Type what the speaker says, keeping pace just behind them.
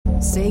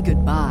Say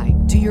goodbye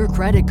to your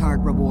credit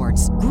card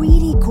rewards.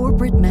 Greedy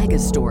corporate mega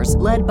stores,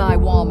 led by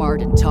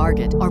Walmart and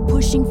Target, are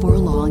pushing for a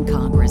law in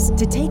Congress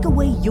to take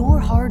away your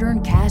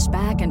hard-earned cash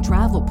back and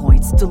travel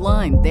points to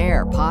line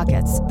their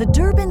pockets. The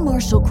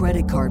Durbin-Marshall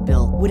credit card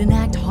bill would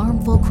enact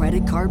harmful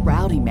credit card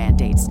routing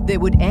mandates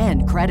that would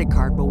end credit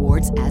card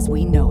rewards as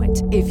we know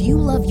it. If you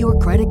love your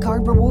credit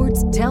card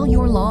rewards, tell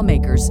your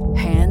lawmakers,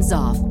 hands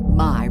off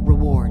my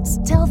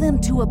rewards. Tell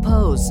them to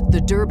oppose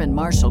the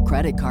Durbin-Marshall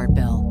credit card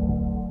bill.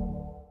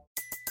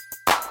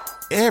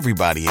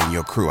 Everybody in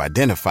your crew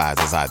identifies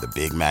as either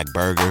Big Mac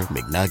Burger,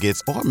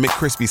 McNuggets, or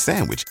McCrispy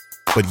Sandwich.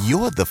 But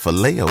you're the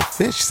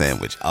Filet-O-Fish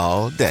Sandwich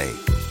all day.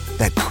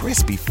 That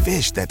crispy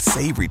fish, that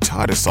savory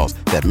tartar sauce,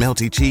 that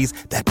melty cheese,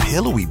 that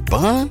pillowy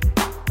bun.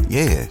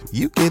 Yeah,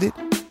 you get it.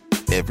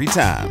 Every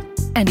time.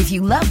 And if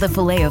you love the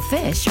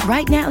Filet-O-Fish,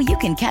 right now you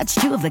can catch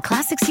two of the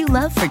classics you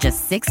love for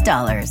just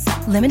 $6.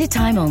 Limited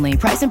time only.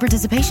 Price and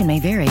participation may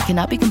vary.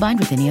 Cannot be combined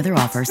with any other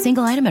offer.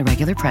 Single item at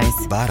regular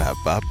price.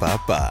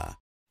 Ba-da-ba-ba-ba.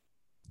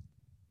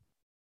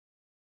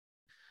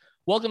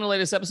 Welcome to the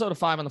latest episode of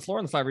 5 on the Floor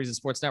on the 5 Reasons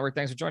Sports Network.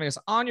 Thanks for joining us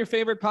on your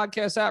favorite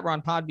podcast app. We're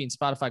on Podbean,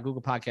 Spotify,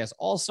 Google Podcasts,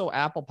 also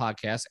Apple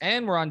Podcasts,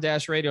 and we're on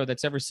Dash Radio.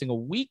 That's every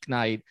single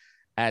weeknight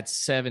at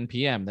 7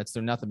 p.m. That's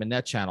their Nothing But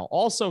Net channel.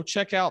 Also,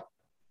 check out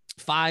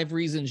 5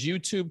 Reasons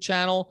YouTube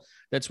channel.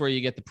 That's where you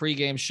get the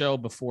pregame show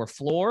before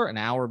Floor, an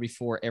hour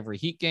before every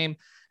Heat game,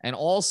 and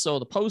also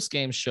the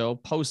postgame show,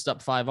 Post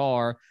Up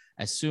 5R,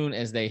 as soon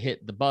as they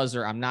hit the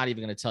buzzer. I'm not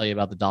even going to tell you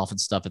about the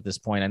Dolphins stuff at this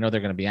point. I know they're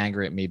going to be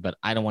angry at me, but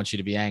I don't want you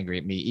to be angry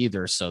at me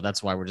either. So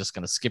that's why we're just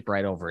going to skip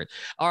right over it.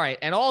 All right.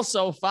 And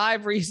also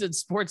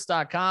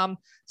 5reasonsports.com.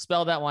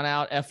 Spell that one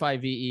out.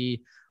 FIVE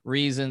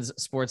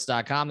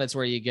reasonsports.com. That's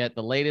where you get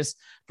the latest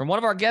from one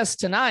of our guests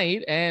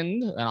tonight.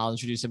 And I'll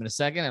introduce him in a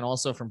second. And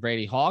also from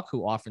Brady Hawk,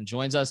 who often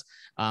joins us,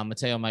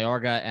 Mateo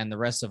Mayorga, and the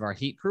rest of our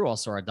Heat crew,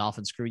 also our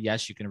Dolphins crew.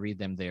 Yes, you can read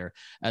them there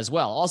as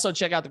well. Also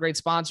check out the great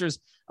sponsors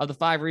of the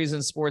 5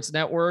 Reasons Sports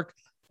Network.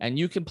 And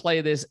you can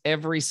play this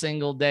every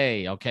single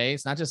day, okay?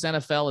 It's not just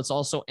NFL. It's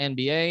also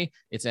NBA.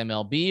 It's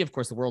MLB. Of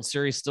course, the World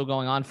Series still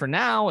going on for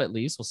now, at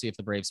least. We'll see if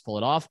the Braves pull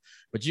it off.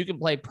 But you can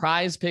play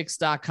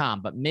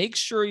prizepicks.com. But make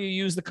sure you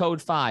use the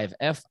code 5,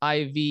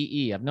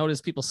 F-I-V-E. I've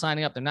noticed people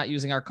signing up. They're not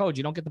using our code.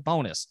 You don't get the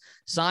bonus.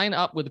 Sign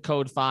up with the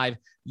code 5.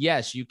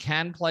 Yes, you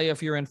can play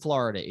if you're in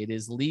Florida. It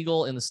is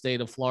legal in the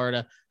state of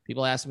Florida.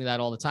 People ask me that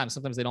all the time.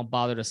 Sometimes they don't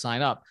bother to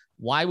sign up.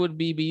 Why would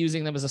we be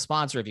using them as a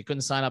sponsor if you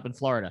couldn't sign up in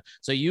Florida?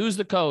 So use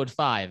the code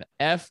 5,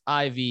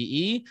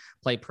 F-I-V-E,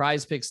 play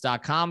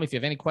prizepicks.com. If you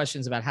have any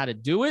questions about how to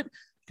do it,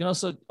 you can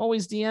also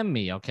always DM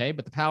me, okay?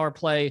 But the power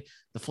play,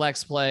 the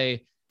flex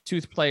play,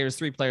 2 players,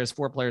 3 players,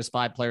 4 players,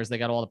 5 players, they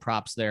got all the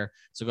props there.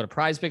 So go to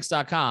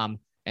prizepicks.com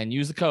and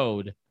use the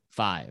code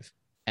 5.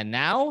 And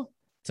now,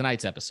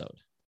 tonight's episode.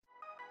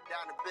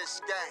 Down the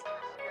bitch gang.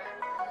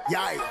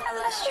 Yeah.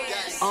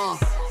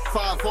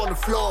 5 on the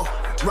floor,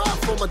 ride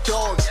for my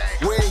dogs.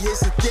 Where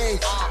here's the thing,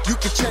 you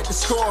can check the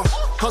score.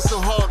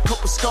 Hustle hard,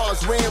 couple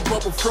scars, wearing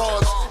bubble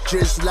frogs.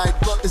 Just like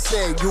Butler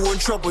said, you in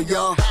trouble,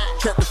 y'all.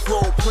 Kept the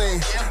floor playing,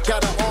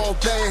 got it all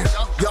band.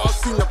 Y'all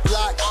seen the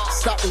block,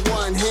 stop with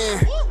one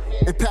hand.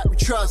 And Pat we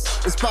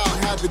trust, it's power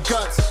have the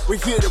guts. We're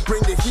here to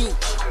bring the heat,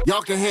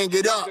 y'all can hang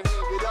it up.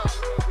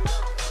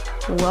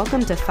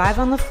 Welcome to 5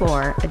 on the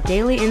Floor, a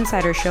daily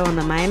insider show on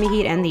the Miami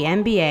Heat and the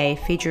NBA,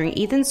 featuring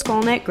Ethan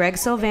Skolnick, Greg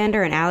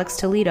Sylvander, and Alex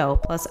Toledo,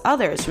 plus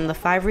others from the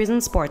 5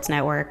 Reasons Sports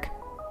Network.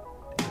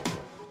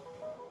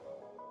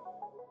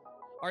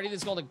 Alrighty, Ethan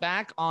Skolnick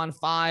back on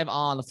 5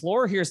 on the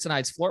Floor. Here's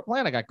tonight's floor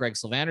plan. I got Greg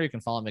Sylvander. You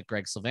can follow him at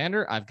Greg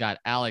Sylvander. I've got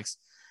Alex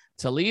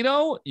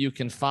Toledo. You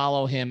can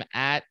follow him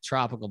at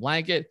Tropical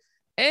Blanket.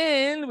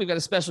 And we've got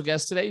a special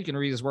guest today. You can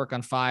read his work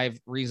on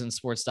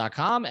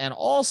 5reasonsports.com. And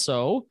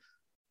also,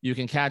 you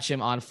can catch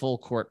him on Full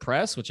Court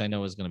Press, which I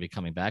know is going to be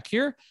coming back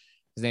here.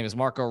 His name is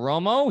Marco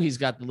Romo. He's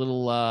got the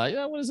little,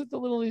 what is it? The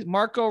little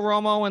Marco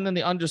Romo and then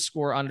the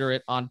underscore under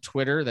it on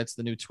Twitter. That's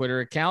the new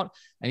Twitter account.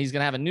 And he's going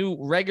to have a new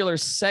regular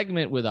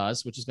segment with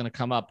us, which is going to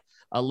come up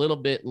a little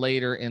bit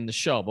later in the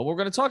show. But what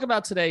we're going to talk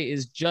about today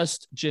is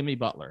just Jimmy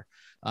Butler.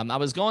 I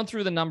was going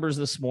through the numbers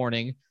this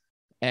morning,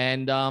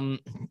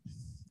 and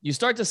you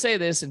start to say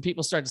this and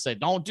people start to say,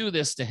 don't do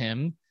this to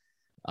him.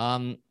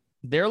 They're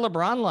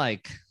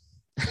LeBron-like.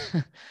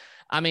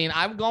 I mean,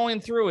 I'm going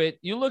through it.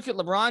 You look at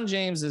LeBron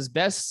James's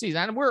best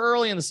season, and we're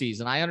early in the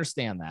season. I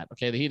understand that.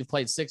 Okay. The Heat have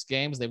played 6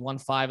 games. They've won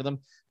 5 of them.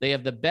 They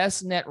have the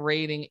best net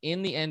rating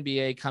in the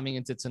NBA coming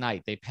into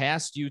tonight. They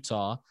passed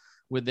Utah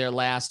with their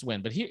last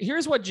win. But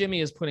here's what Jimmy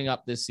is putting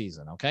up this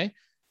season. Okay.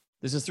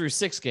 This is through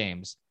 6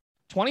 games,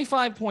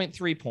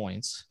 25.3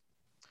 points,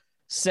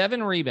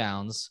 7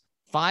 rebounds,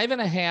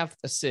 5.5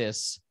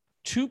 assists,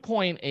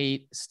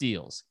 2.8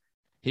 steals.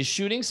 His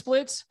shooting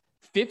splits,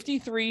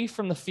 53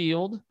 from the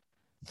field,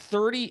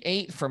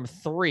 38 from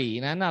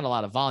 3. Now, not a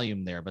lot of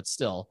volume there, but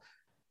still.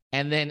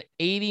 And then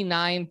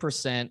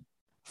 89%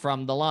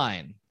 from the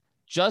line.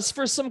 Just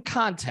for some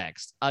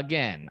context,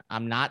 again,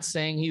 I'm not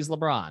saying he's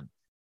LeBron.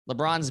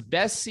 LeBron's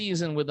best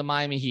season with the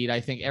Miami Heat, I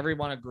think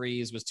everyone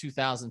agrees, was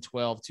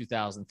 2012,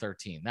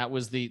 2013. That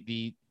was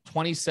the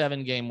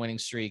 27-game winning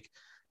streak,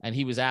 and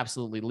he was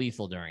absolutely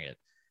lethal during it.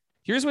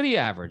 Here's what he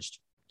averaged: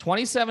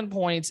 27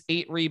 points,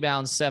 8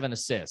 rebounds, 7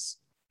 assists.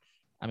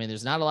 I mean,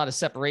 there's not a lot of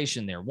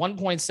separation there.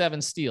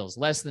 1.7 steals,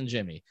 less than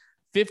Jimmy.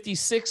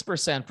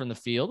 56% from the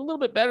field, a little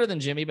bit better than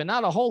Jimmy, but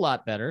not a whole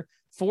lot better.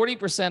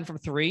 40% from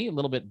three, a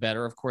little bit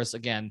better. Of course,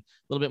 again, a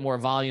little bit more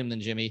volume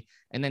than Jimmy.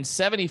 And then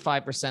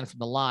 75% from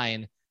the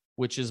line,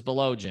 which is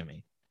below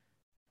Jimmy.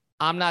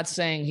 I'm not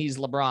saying he's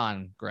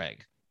LeBron,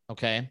 Greg,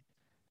 okay?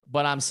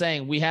 But I'm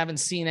saying we haven't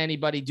seen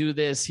anybody do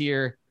this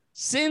here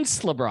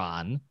since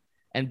LeBron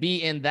and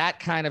be in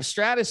that kind of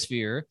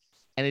stratosphere.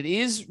 And it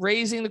is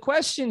raising the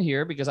question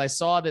here because I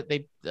saw that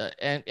they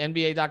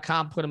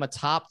NBA.com put him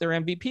atop their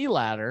MVP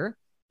ladder.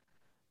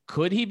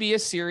 Could he be a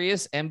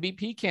serious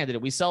MVP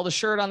candidate? We sell the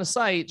shirt on the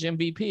site,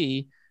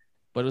 JiMVP,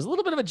 but it was a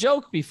little bit of a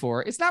joke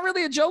before. It's not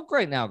really a joke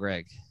right now,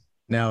 Greg.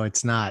 No,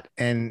 it's not.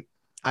 And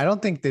I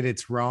don't think that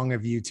it's wrong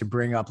of you to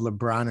bring up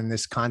LeBron in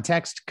this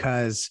context,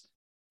 because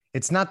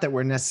it's not that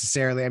we're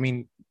necessarily, I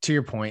mean, to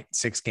your point,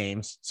 6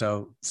 games,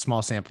 so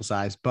small sample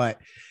size, but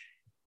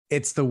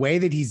it's the way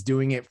that he's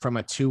doing it from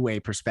a two-way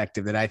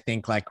perspective that I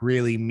think like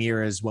really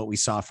mirrors what we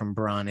saw from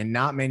Bron. And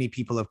not many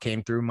people have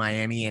came through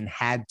Miami and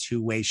had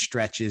two-way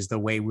stretches the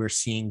way we're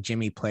seeing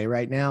Jimmy play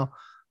right now.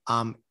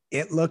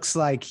 It looks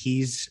like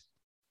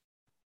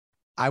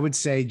I would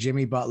say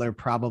Jimmy Butler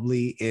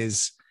probably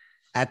is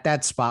at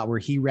that spot where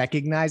he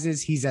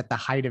recognizes he's at the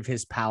height of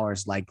his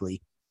powers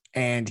likely.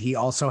 And he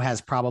also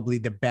has probably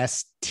the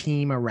best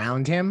team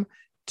around him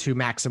to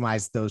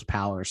maximize those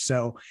powers.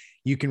 So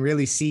you can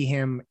really see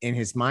him in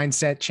his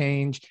mindset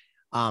change.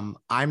 I'm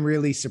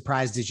really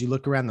surprised as you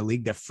look around the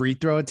league, the free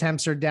throw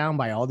attempts are down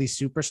by all these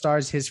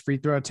superstars. His free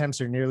throw attempts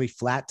are nearly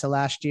flat to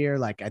last year.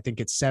 Like I think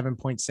it's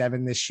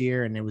 7.7 this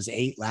year and it was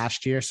 8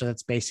 last year. So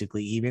that's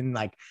basically even.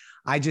 Like,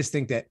 I just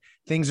think that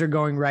things are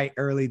going right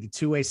early. The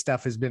two-way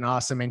stuff has been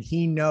awesome. And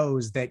he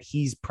knows that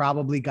he's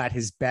probably got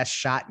his best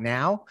shot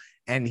now.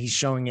 And he's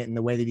showing it in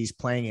the way that he's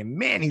playing. And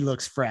man, he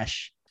looks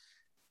fresh.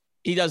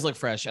 He does look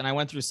fresh. And I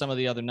went through some of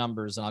the other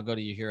numbers, and I'll go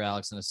to you here,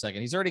 Alex, in a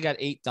second. He's already got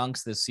 8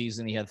 dunks this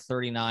season. He had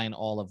 39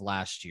 all of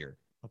last year.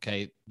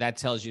 Okay. That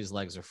tells you his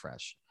legs are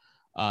fresh.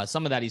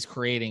 Some of that he's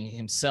creating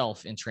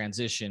himself in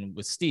transition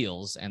with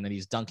steals, and then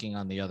he's dunking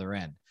on the other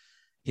end.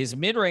 His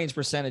mid-range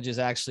percentages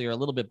actually are a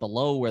little bit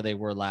below where they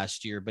were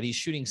last year, but he's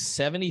shooting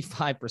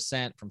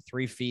 75% from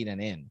 3 feet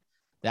and in.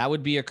 That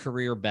would be a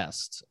career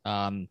best.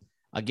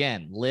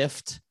 Again,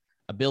 lift,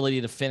 ability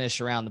to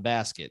finish around the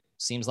basket.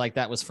 Seems like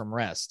that was from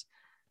rest.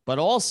 But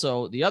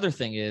also the other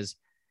thing is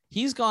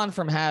he's gone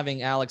from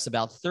having, Alex,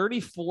 about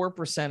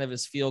 34% of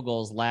his field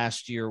goals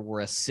last year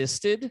were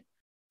assisted.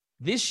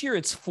 This year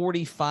it's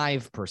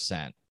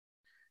 45%.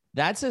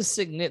 That's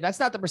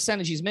not the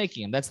percentage he's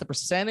making. That's the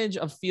percentage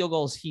of field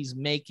goals he's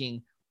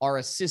making are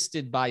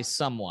assisted by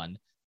someone.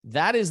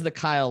 That is the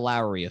Kyle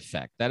Lowry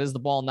effect. That is the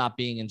ball not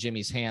being in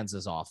Jimmy's hands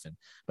as often.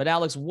 But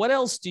Alex, what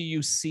else do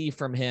you see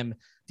from him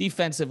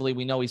defensively?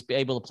 We know he's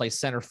able to play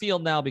center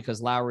field now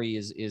because Lowry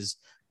is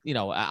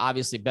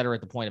obviously better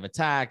at the point of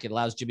attack. It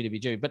allows Jimmy to be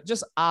Jimmy, but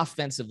just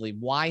offensively,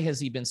 why has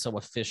he been so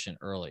efficient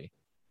early?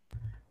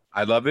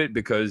 I love it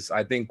because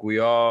I think we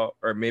all,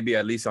 or maybe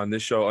at least on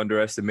this show,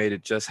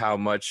 underestimated just how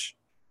much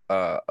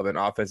of an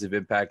offensive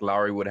impact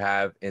Lowry would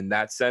have in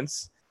that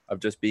sense of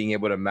just being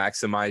able to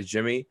maximize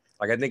Jimmy.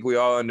 Like, I think we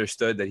all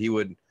understood that he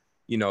would,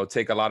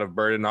 take a lot of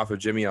burden off of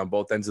Jimmy on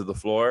both ends of the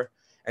floor.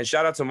 And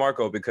shout out to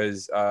Marco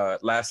because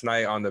last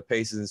night on the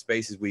Paces and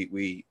Spaces,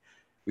 we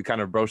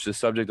kind of broached the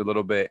subject a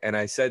little bit. And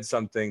I said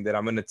something that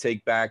I'm going to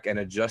take back and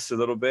adjust a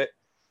little bit,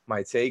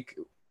 my take,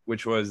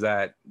 which was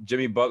that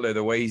Jimmy Butler,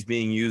 the way he's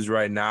being used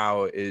right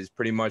now, is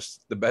pretty much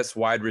the best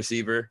wide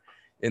receiver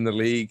in the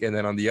league. And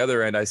then on the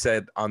other end, I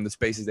said on the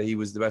Spaces that he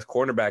was the best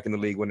cornerback in the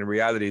league, when in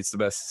reality, it's the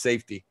best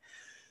safety.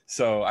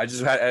 So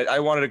I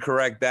wanted to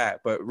correct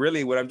that. But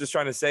really what I'm just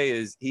trying to say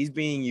is he's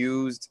being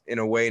used in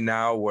a way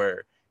now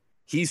where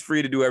he's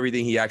free to do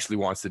everything he actually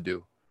wants to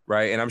do,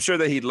 right? And I'm sure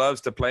that he loves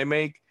to play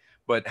make,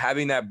 but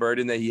having that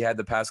burden that he had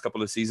the past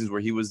couple of seasons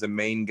where he was the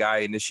main guy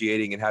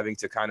initiating and having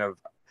to kind of,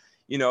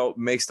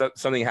 make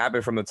something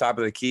happen from the top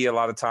of the key a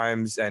lot of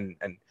times and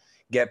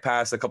get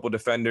past a couple of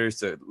defenders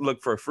to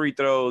look for free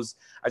throws.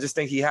 I just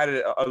think he had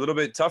it a little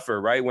bit tougher,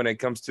 right, when it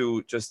comes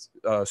to just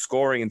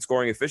scoring and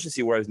scoring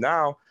efficiency, whereas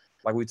now,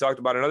 like we talked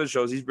about in other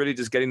shows, he's really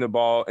just getting the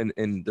ball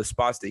in the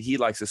spots that he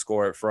likes to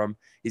score it from.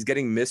 He's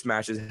getting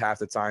mismatches half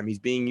the time. He's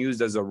being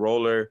used as a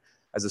roller,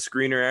 as a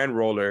screener and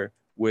roller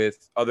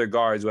with other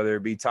guards, whether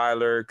it be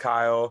Tyler,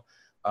 Kyle.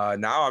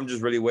 Now I'm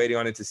just really waiting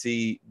on it to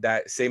see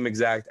that same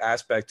exact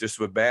aspect just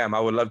with Bam. I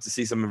would love to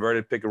see some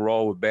inverted pick and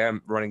roll with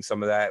Bam running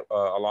some of that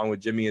along with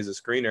Jimmy as a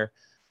screener.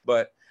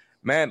 But,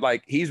 man,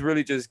 like he's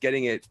really just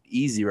getting it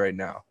easy right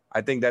now.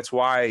 I think that's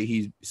why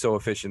he's so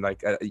efficient.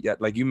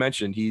 Like you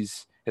mentioned,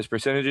 his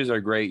percentages are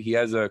great. He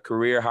has a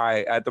career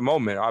high at the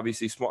moment,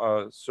 obviously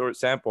small, short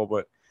sample,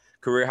 but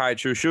career high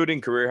true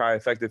shooting, career high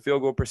effective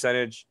field goal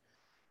percentage.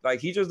 like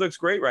he just looks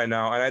great right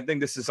now. And I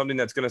think this is something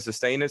that's going to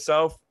sustain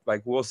itself.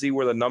 Like we'll see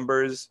where the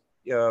numbers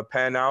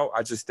pan out.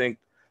 I just think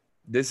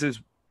this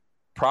is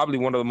probably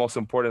one of the most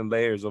important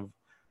layers of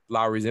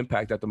Lowry's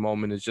impact at the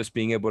moment, is just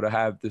being able to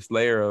have this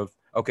layer of,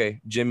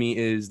 okay, Jimmy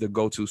is the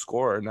go-to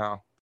scorer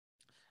now.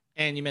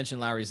 And you mentioned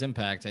Lowry's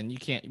impact, and we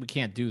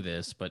can't do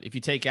this, but if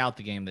you take out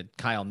the game that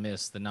Kyle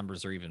missed, the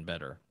numbers are even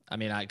better. I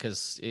mean,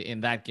 because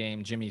in that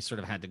game, Jimmy sort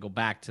of had to go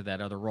back to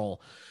that other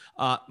role.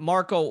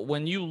 Marco,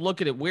 when you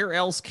look at it, where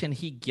else can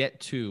he get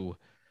to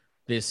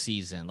this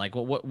season? Like,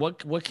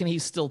 what can he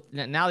still,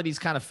 now that he's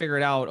kind of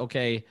figured out,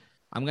 okay,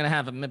 I'm going to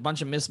have a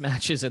bunch of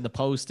mismatches in the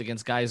post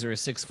against guys who are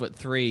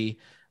 6'3",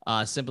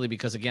 simply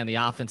because, again, the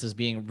offense is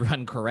being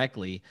run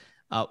correctly.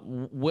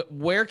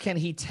 Where can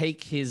he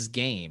take his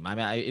game? I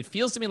mean, it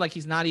feels to me like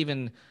he's not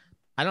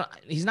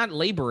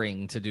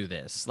laboring to do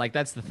this. Like,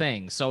 that's the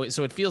thing. So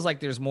it feels like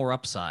there's more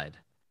upside.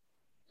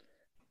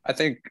 I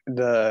think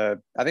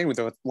the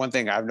one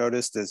thing I've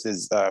noticed is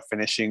his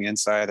finishing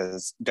inside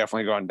has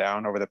definitely gone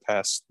down over the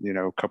past,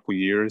 couple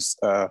years.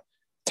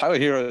 Tyler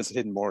Hero has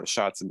hit more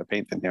shots in the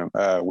paint than him,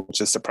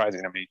 which is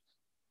surprising to me.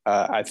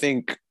 I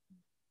think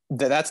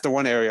that's the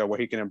one area where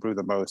he can improve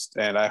the most.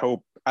 And I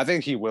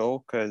think he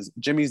will, because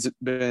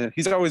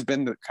he's always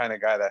been the kind of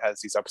guy that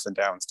has these ups and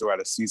downs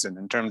throughout a season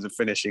in terms of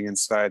finishing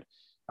inside.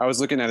 I was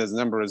looking at his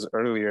numbers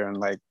earlier, and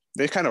like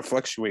they kind of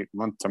fluctuate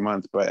month to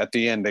month, but at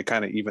the end they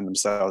kind of even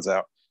themselves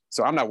out.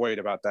 So I'm not worried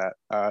about that.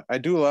 I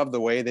do love the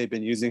way they've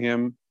been using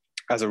him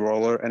as a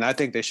roller, and I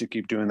think they should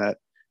keep doing that.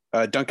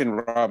 Duncan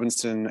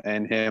Robinson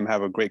and him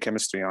have a great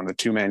chemistry on the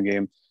two-man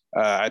game.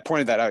 I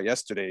pointed that out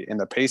yesterday in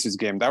the Pacers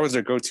game. That was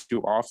their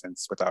go-to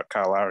offense without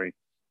Kyle Lowry.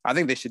 I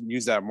think they should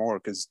use that more,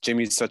 because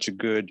Jimmy's such a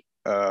good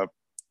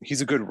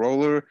he's a good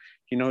roller.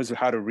 He knows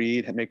how to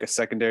read and make a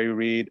secondary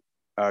read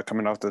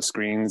coming off the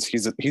screens.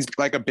 He's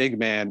like a big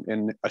man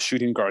in a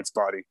shooting guard's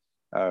body.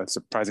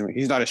 Surprisingly,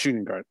 he's not a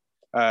shooting guard.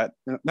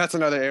 That's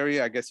another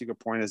area I guess you could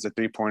point as the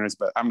 3-pointers,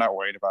 but I'm not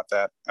worried about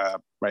that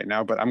right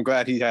now. But I'm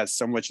glad he has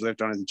so much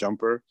lift on his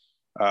jumper.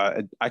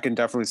 I can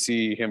definitely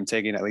see him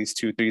taking at least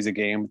 2 threes a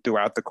game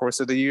throughout the course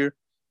of the year.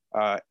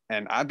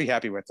 And I'd be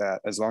happy with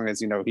that, as long as,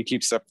 he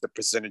keeps up the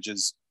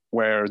percentages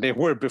where they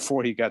were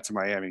before he got to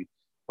Miami,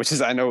 which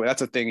is, I know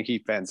that's a thing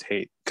Heat fans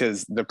hate,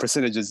 because the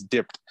percentages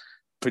dipped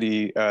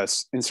pretty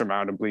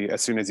insurmountably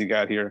as soon as he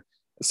got here.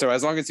 So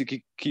as long as you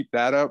keep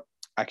that up,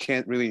 I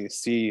can't really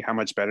see how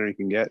much better he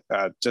can get.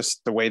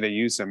 Just the way they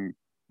use him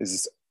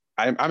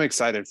I'm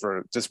excited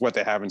for just what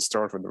they have in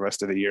store for the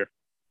rest of the year.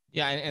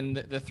 Yeah, and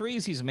the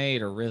threes he's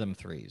made are rhythm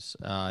threes.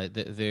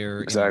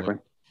 They're exactly,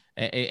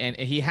 and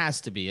he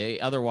has to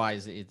be.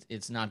 Otherwise,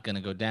 it's not going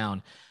to go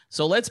down.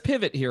 So let's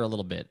pivot here a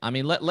little bit. I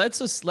mean,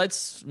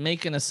 let's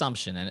make an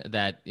assumption, and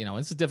that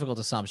it's a difficult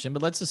assumption,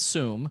 but let's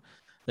assume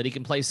that he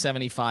can play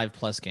 75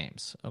 plus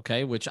games.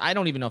 Okay, which I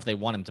don't even know if they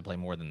want him to play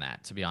more than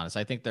that. To be honest,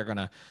 I think they're going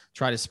to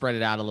try to spread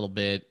it out a little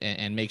bit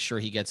and make sure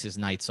he gets his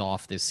nights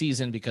off this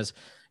season, because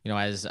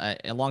as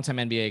a longtime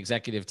NBA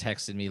executive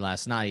texted me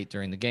last night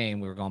during the game,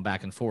 we were going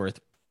back and forth,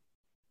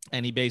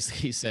 and he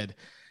basically said,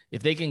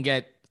 if they can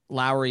get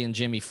Lowry and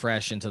Jimmy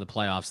fresh into the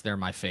playoffs, they're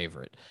my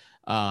favorite.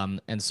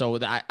 And so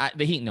the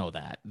Heat know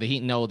that. The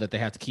Heat know that they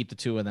have to keep the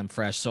two of them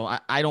fresh. So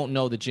I don't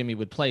know that Jimmy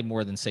would play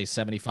more than, say,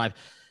 75.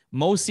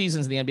 Most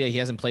seasons in the NBA, he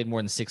hasn't played more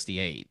than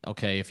 68,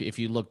 okay, if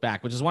you look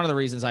back, which is one of the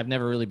reasons I've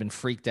never really been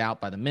freaked out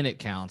by the minute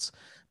counts,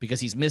 because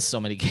he's missed so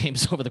many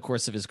games over the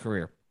course of his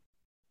career.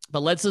 But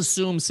let's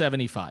assume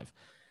 75,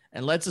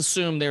 and let's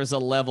assume there's a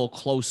level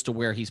close to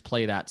where he's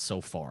played at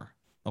so far,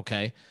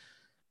 okay?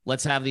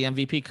 Let's have the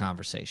MVP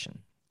conversation.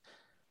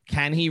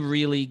 Can he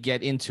really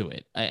get into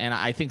it? And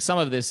I think some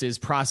of this is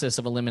process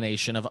of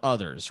elimination of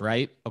others,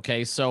 right?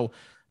 Okay, so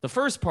the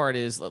first part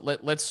is,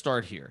 let's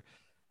start here.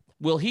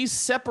 Will he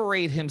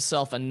separate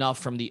himself enough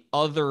from the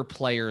other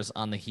players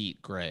on the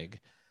Heat, Greg,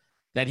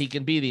 that he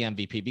can be the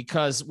MVP?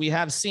 Because we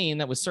have seen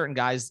that with certain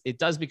guys, it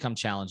does become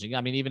challenging.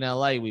 I mean, even in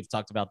LA, we've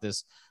talked about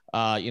this,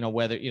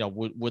 whether,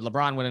 would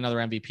LeBron win another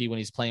MVP when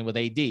he's playing with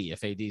AD,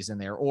 if AD's in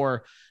there?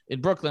 Or in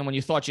Brooklyn, when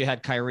you thought you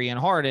had Kyrie and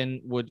Harden,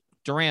 would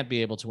Durant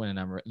be able to win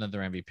another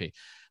MVP?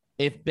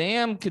 If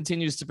Bam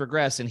continues to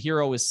progress and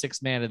Hero is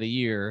 6th man of the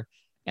year,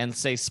 and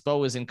say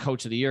Spo is in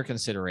coach of the year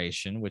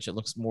consideration, which it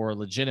looks more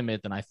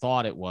legitimate than I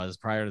thought it was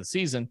prior to the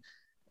season,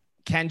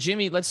 can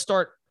Jimmy, let's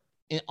start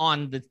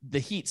on the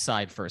Heat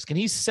side first. Can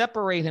he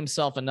separate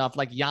himself enough,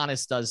 like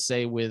Giannis does,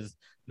 say, with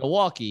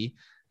Milwaukee,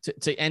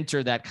 to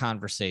enter that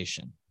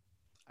conversation?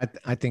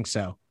 I think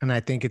so. And I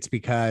think it's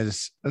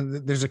because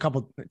there's a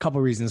couple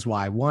reasons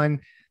why. One,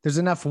 there's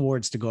enough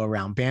awards to go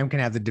around. Bam can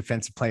have the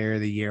Defensive Player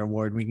of the Year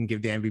award. We can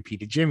give the MVP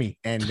to Jimmy,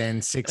 and then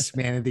 6th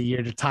man of the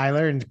year to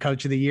Tyler, and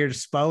Coach of the Year to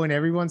Spo, and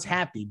everyone's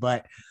happy.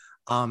 But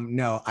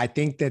no, I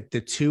think that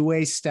the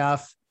two-way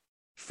stuff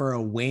for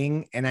a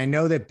wing, and I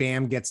know that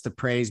Bam gets the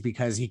praise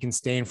because he can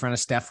stay in front of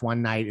Steph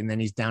one night and then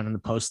he's down in the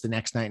post the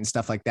next night and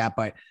stuff like that.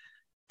 But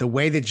the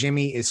way that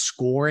Jimmy is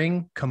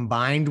scoring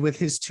combined with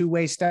his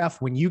two-way stuff,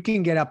 when you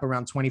can get up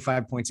around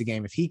 25 points a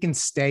game, if he can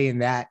stay in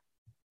that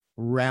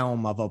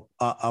realm of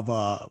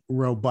a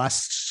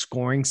robust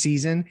scoring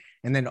season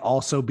and then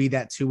also be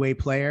that two-way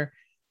player,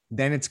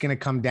 then it's going to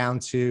come down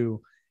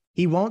to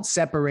he won't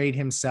separate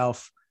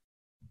himself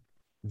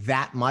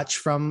that much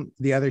from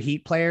the other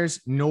Heat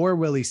players, nor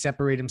will he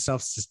separate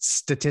himself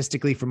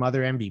statistically from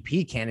other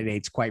MVP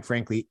candidates. Quite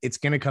frankly, it's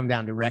going to come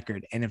down to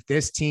record. And if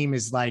this team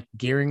is like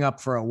gearing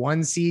up for a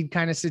 1 seed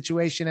kind of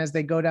situation as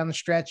they go down the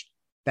stretch,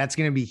 that's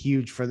going to be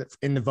huge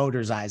in the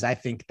voters' eyes. I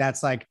think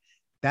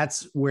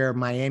that's where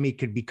Miami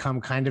could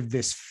become kind of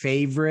this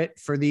favorite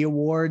for the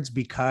awards,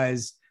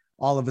 because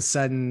all of a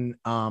sudden,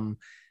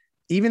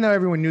 even though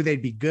everyone knew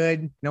they'd be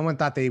good, no one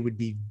thought they would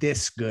be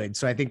this good.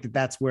 So I think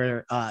that's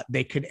where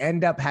they could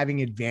end up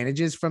having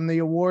advantages from the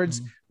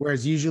awards,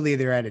 whereas usually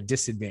they're at a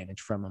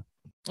disadvantage from them.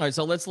 All right,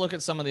 so let's look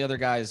at some of the other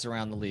guys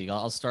around the league.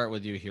 I'll start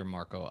with you here,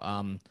 Marco.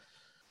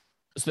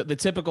 So the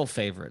typical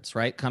favorites,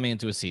 right, coming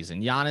into a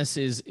season. Giannis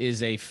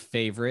is a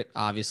favorite,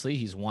 obviously.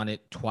 He's won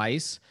it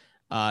twice.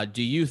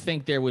 Do you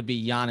think there would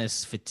be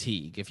Giannis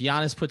fatigue? If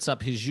Giannis puts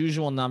up his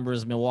usual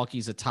numbers,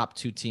 Milwaukee's a top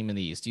 2 team in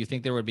the East. Do you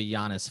think there would be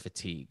Giannis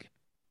fatigue?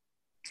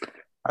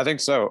 I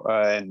think so.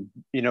 And,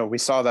 we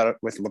saw that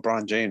with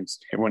LeBron James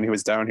when he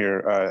was down here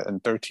in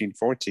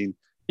 13-14.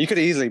 He could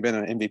have easily been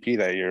an MVP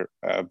that year.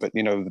 But,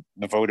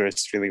 the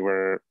voters really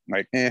were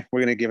like, we're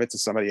going to give it to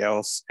somebody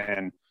else.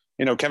 And,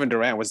 Kevin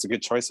Durant was a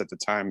good choice at the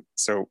time.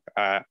 So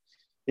that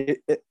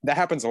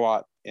happens a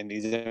lot in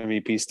these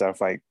MVP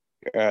stuff. Like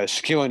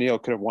Shaquille O'Neal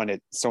could have won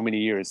it so many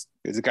years.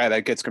 He's a guy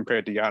that gets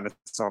compared to Giannis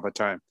all the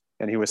time.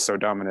 And he was so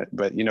dominant.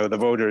 But, the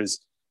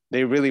voters,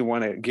 they really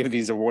want to give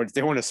these awards.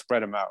 They want to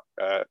spread them out.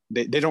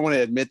 They don't want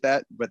to admit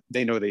that, but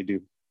they know they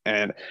do.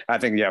 And I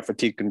think,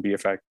 fatigue can be a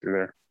factor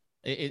there.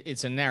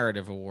 It's a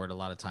narrative award a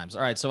lot of times.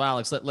 All right, so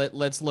Alex,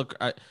 let's look.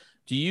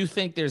 Do you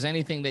think there's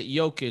anything that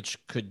Jokic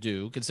could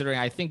do, considering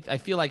I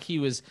feel like he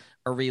was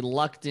a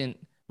reluctant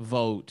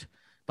vote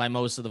by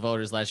most of the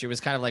voters last year? It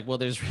was kind of like, well,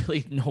 there's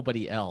really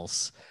nobody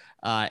else.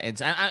 And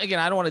again,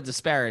 I don't want to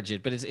disparage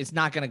it, but it's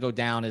not going to go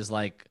down as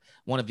like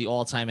one of the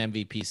all-time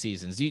MVP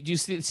seasons. Do you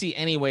see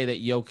any way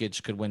that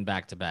Jokic could win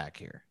back-to-back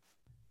here?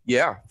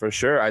 Yeah, for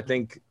sure. I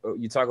think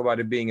you talk about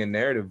it being a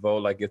narrative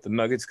vote. Like if the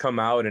Nuggets come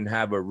out and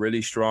have a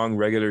really strong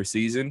regular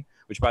season,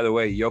 which by the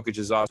way, Jokic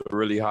is also a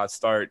really hot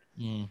start.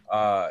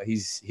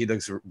 He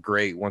looks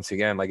great once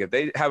again. Like if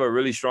they have a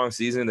really strong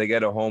season, they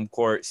get a home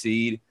court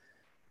seed,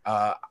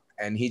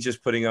 and he's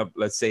just putting up,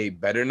 let's say,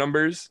 better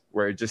numbers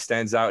where it just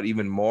stands out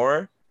even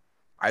more.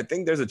 I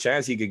think there's a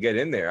chance he could get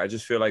in there. I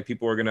just feel like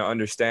people are going to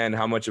understand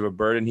how much of a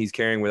burden he's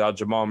carrying without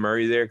Jamal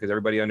Murray there, because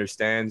everybody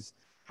understands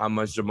how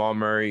much Jamal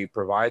Murray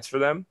provides for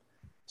them.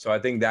 So I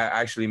think that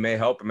actually may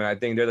help him. And I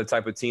think they're the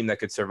type of team that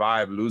could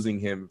survive losing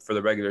him for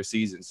the regular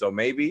season. So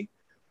maybe.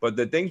 But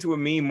the thing to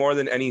me, more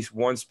than any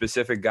one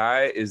specific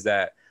guy, is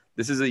that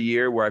this is a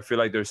year where I feel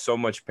like there's so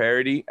much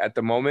parity at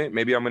the moment.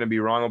 Maybe I'm going to be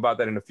wrong about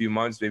that in a few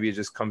months. Maybe it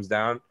just comes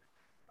down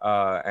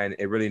and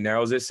it really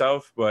narrows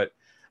itself. But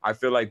I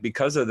feel like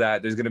because of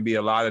that, there's going to be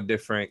a lot of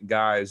different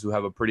guys who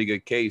have a pretty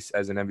good case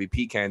as an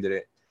MVP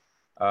candidate.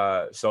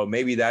 So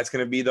maybe that's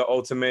going to be the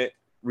ultimate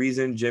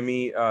reason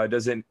Jimmy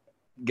doesn't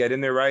get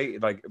in there,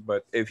 right? Like,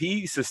 but if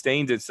he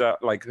sustains itself,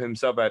 like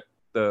himself at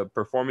the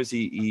performance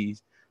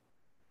he's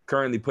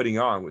currently putting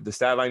on, with the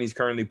stat line he's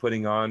currently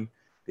putting on,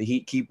 the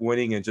Heat keep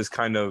winning and just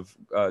kind of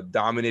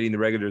dominating the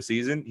regular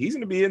season, he's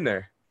going to be in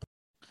there.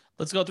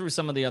 Let's go through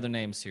some of the other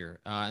names here,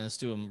 and let's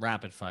do them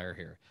rapid fire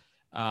here.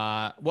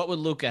 What would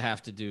Luka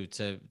have to do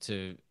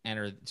to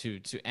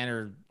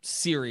enter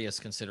serious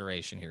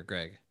consideration here,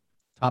 Greg?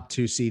 Top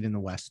 2 seed in the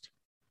West.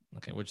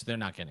 Okay, which they're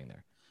not getting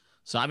there.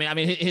 So I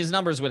mean, his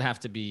numbers would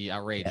have to be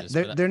outrageous.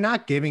 Yeah, they're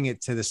not giving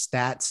it to the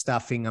stat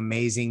stuffing,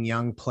 amazing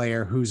young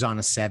player who's on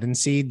a 7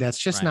 seed. That's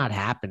just not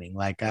happening.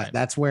 Like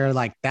that's where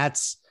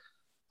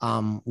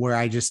where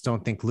I just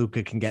don't think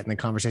Luka can get in the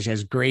conversation,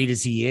 as great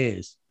as he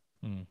is.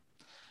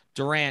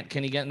 Durant,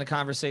 can he get in the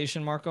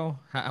conversation, Marco?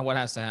 What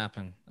has to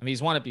happen? I mean,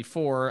 he's won it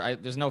before.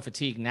 There's no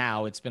fatigue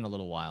now. It's been a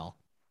little while.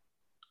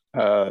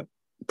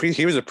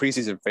 He was a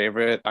preseason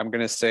favorite. I'm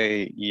going to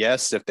say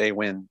yes if they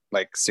win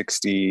like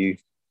 60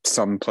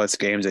 some plus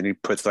games and he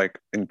puts like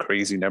in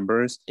crazy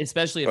numbers.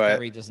 Especially if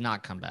Curry does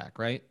not come back,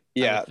 right?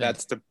 Yeah,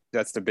 that's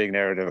the big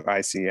narrative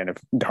I see. And if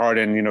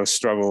Harden,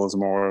 struggles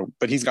more,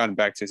 but he's gotten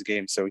back to his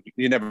game, so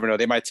you never know.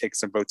 They might take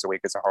some votes away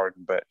because of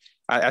Harden, but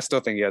I still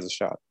think he has a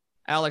shot.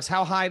 Alex,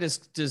 how high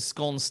does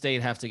Golden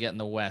State have to get in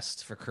the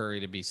West for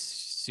Curry to be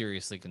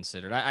seriously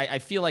considered? I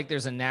feel like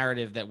there's a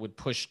narrative that would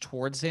push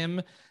towards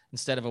him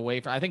instead of away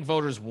from. I think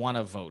voters want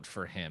to vote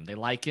for him. They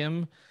like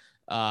him,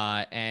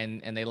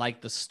 and they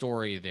like the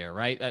story there,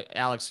 right?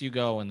 Alex, you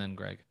go, and then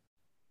Greg.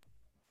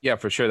 Yeah,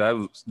 for sure.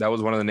 That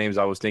was one of the names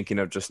I was thinking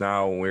of just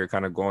now when we were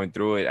kind of going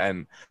through it.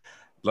 And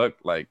look,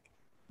 like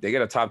they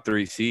get a top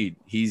 3 seed,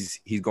 he's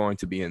going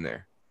to be in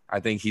there. I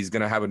think he's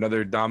going to have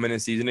another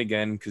dominant season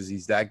again because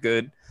he's that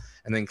good.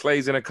 And then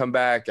Clay's going to come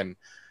back. And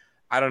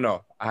I don't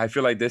know. I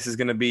feel like this is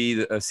going to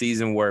be a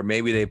season where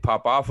maybe they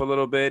pop off a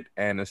little bit.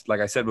 And it's, like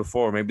I said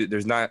before, maybe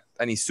there's not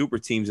any super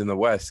teams in the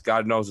West.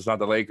 God knows it's not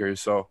the Lakers.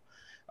 So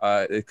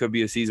It could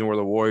be a season where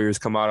the Warriors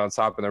come out on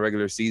top in the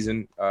regular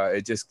season.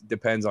 It just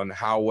depends on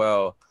how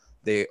well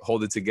they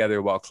hold it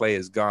together while Klay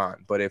is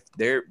gone. But if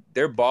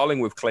they're balling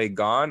with Klay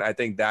gone, I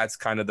think that's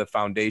kind of the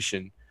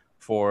foundation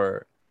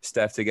for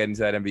Steph to get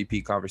into that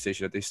MVP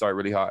conversation, that they start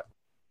really hot.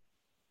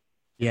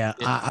 Yeah,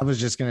 I was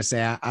just going to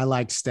say, I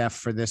liked Steph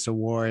for this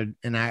award.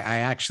 And I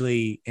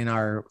actually, in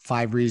our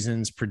 5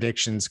 reasons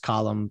predictions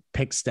column,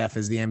 picked Steph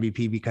as the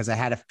MVP because I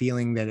had a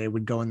feeling that it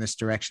would go in this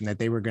direction, that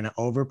they were going to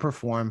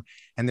overperform.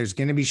 And there's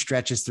going to be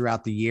stretches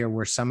throughout the year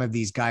where some of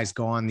these guys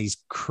go on these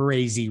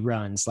crazy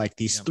runs, like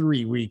these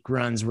 3-week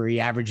runs where he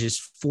averages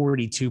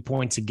 42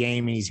 points a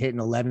game and he's hitting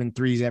 11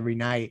 threes every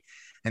night.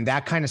 And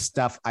that kind of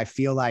stuff, I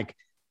feel like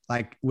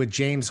with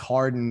James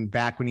Harden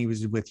back when he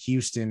was with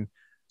Houston,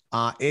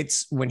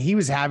 it's when he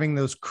was having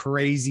those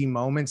crazy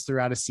moments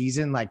throughout a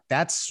season, like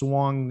that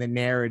swung the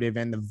narrative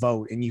and the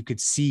vote, and you could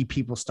see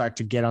people start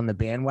to get on the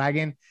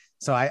bandwagon.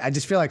 So I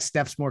just feel like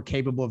Steph's more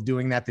capable of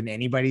doing that than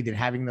anybody, than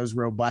having those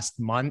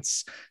robust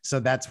months. So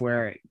that's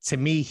where, to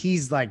me,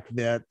 he's like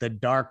the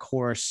dark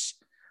horse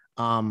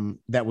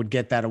that would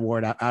get that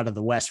award out of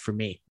the West for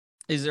me.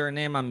 Is there a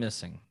name I'm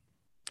missing?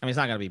 I mean, it's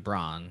not going to be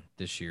Bron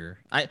this year.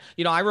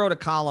 I wrote a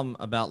column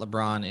about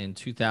LeBron in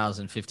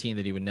 2015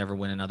 that he would never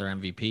win another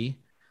MVP.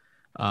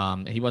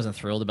 He wasn't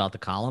thrilled about the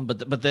column, but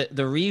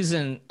the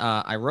reason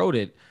I wrote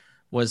it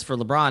was for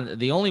LeBron.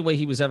 The only way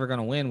he was ever going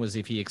to win was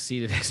if he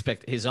exceeded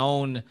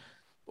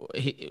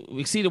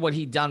exceeded what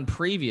he'd done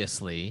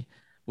previously,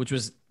 which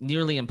was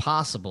nearly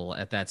impossible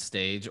at that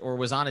stage, or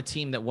was on a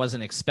team that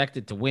wasn't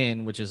expected to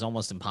win, which is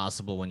almost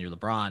impossible when you're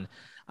LeBron.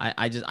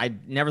 I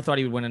never thought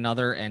he would win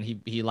another, and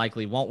he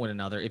likely won't win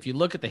another. If you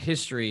look at the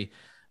history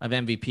of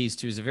MVPs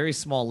too, it's a very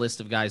small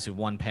list of guys who've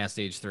won past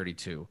age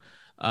 32.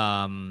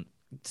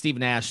 Steve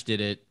Nash did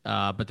it,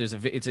 but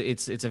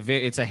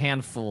it's a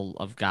handful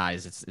of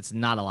guys. It's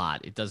not a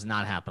lot. It does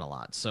not happen a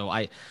lot. So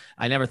I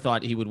never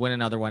thought he would win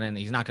another one, and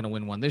he's not going to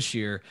win one this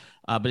year.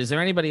 But is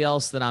there anybody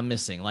else that I'm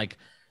missing? Like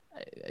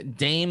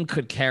Dame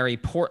could carry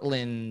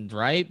Portland,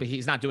 right? But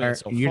he's not doing it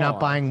so far. You're not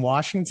buying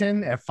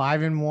Washington at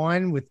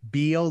 5-1 with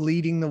Beal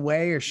leading the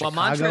way, or Chicago 5-1?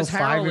 Well, Montrezl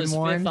Harrell is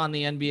 5th on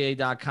the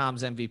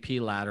NBA.com's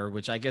MVP ladder,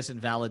 which I guess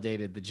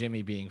invalidated the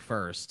Jimmy being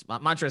first.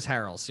 Montrezl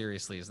Harrell,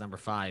 seriously, is number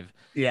 5.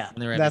 Yeah,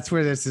 that's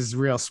where this is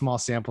real small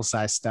sample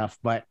size stuff.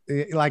 But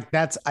I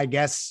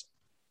guess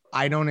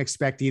I don't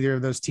expect either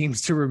of those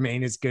teams to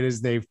remain as good as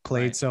they've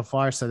played so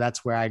far. So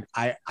that's where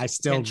I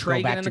still go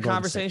Trey back to the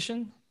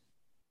conversation.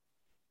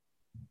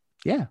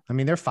 Yeah. I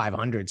mean, they're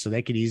 500, so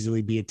they could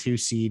easily be a 2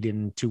 seed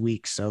in 2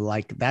 weeks.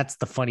 So that's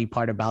the funny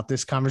part about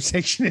this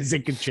conversation, is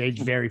it could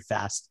change very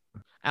fast.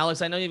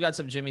 Alex, I know you've got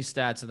some Jimmy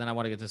stats, and then I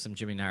want to get to some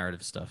Jimmy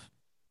narrative stuff.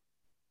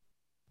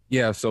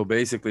 Yeah. So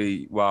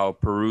basically, while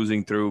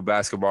perusing through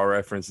Basketball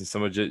Reference and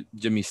some of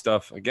Jimmy's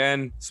stuff,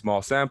 again,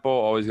 small sample,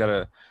 always got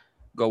to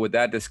go with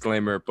that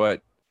disclaimer,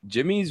 but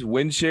Jimmy's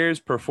win shares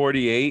per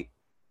 48,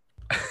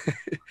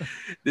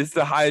 this is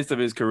the highest of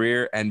his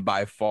career, and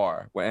by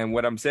far. And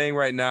what I'm saying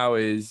right now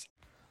is,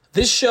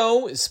 this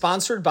show is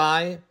sponsored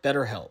by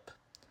BetterHelp.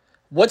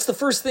 What's the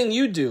first thing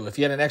you do if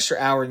you had an extra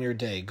hour in your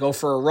day? Go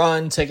for a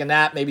run, take a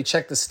nap, maybe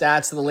check the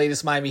stats of the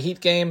latest Miami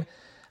Heat game?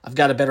 I've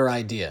got a better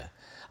idea.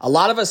 A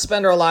lot of us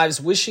spend our lives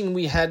wishing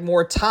we had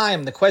more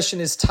time. The question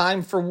is,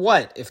 time for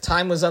what? If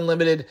time was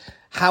unlimited,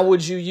 how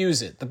would you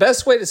use it? The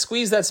best way to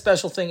squeeze that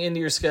special thing into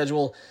your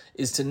schedule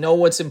is to know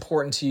what's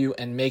important to you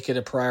and make it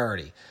a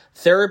priority.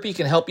 Therapy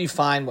can help you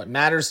find what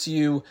matters to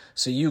you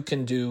so you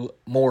can do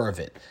more of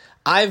it.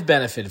 I've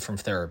benefited from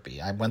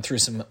therapy. I went through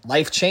some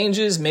life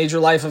changes,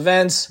 major life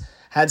events,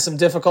 had some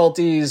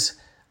difficulties,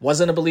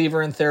 wasn't a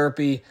believer in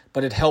therapy,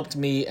 but it helped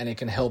me and it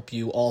can help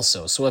you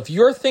also. So if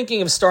you're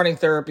thinking of starting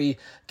therapy,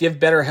 give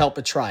BetterHelp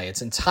a try.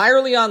 It's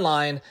entirely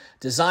online,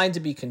 designed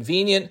to be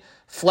convenient,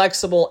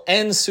 flexible,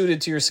 and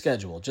suited to your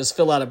schedule. Just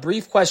fill out a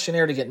brief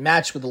questionnaire to get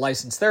matched with a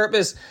licensed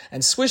therapist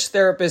and switch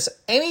therapists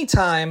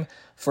anytime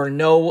for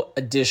no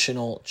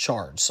additional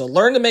charge. So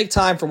learn to make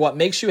time for what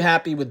makes you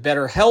happy with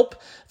BetterHelp.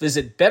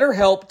 Visit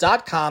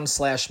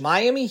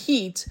BetterHelp.com/Miami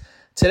Heat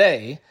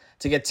today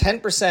to get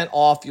 10%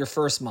 off your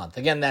first month.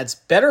 Again, that's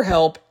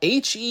BetterHelp,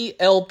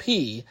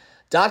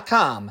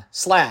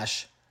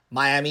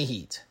 HELP.com/Miami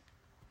Heat.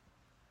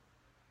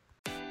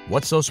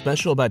 What's so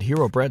special about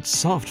Hero Bread's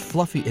soft,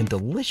 fluffy, and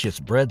delicious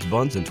breads,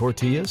 buns, and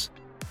tortillas?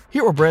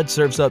 Hero Bread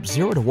serves up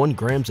 0 to 1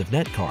 grams of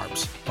net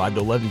carbs, 5 to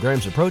 11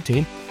 grams of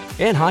protein,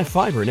 and high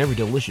fiber in every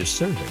delicious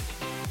serving.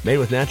 Made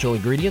with natural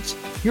ingredients,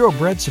 Hero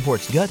Bread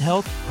supports gut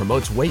health,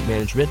 promotes weight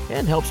management,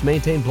 and helps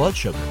maintain blood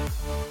sugar.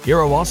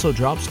 Hero also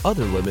drops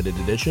other limited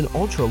edition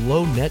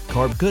ultra-low net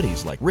carb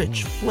goodies like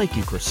rich,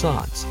 flaky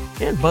croissants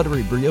and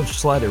buttery brioche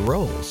slider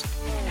rolls.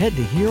 Head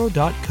to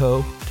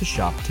hero.co to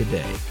shop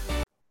today.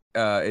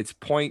 It's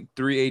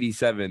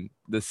 0.387,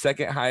 the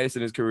second highest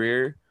in his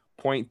career,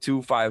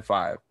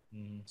 0.255.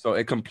 So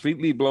it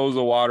completely blows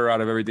the water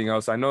out of everything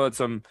else. I know it's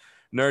some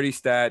nerdy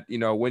stat,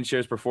 win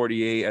shares per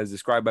 48 as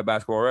described by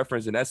Basketball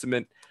Reference, an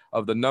estimate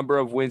of the number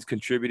of wins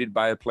contributed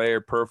by a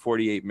player per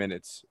 48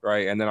 minutes,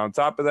 right? And then on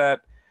top of that,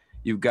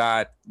 You've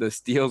got the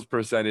steals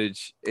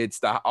percentage. It's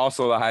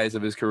also the highest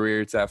of his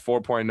career. It's at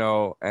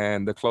 4.0,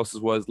 and the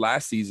closest was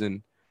last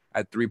season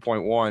at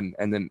 3.1.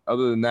 And then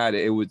other than that,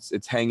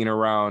 it's hanging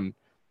around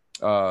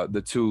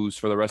the twos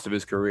for the rest of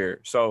his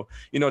career. So,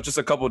 just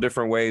a couple of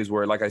different ways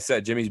where, like I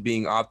said, Jimmy's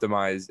being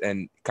optimized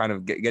and kind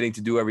of getting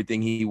to do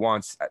everything he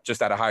wants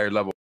just at a higher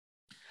level.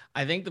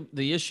 I think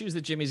the issues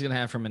that Jimmy's going to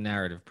have from a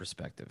narrative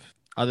perspective,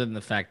 other than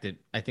the fact that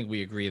I think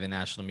we agree the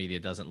national media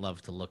doesn't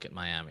love to look at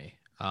Miami.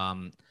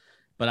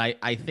 But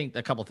I think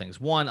a couple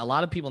things. One, a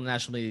lot of people in the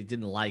national media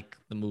didn't like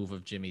the move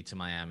of Jimmy to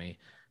Miami,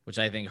 which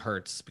I think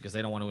hurts because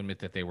they don't want to admit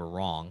that they were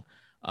wrong,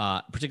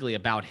 particularly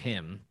about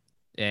him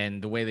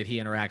and the way that he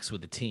interacts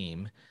with the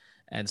team.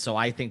 And so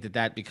I think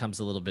that becomes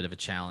a little bit of a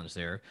challenge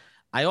there.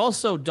 I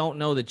also don't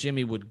know that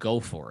Jimmy would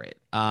go for it.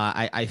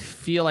 I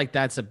feel like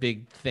that's a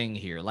big thing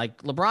here.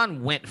 Like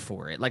LeBron went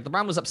for it. Like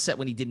LeBron was upset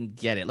when he didn't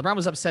get it. LeBron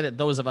was upset at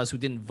those of us who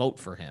didn't vote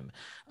for him.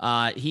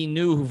 He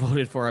knew who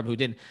voted for him, who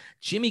didn't.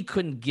 Jimmy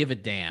couldn't give a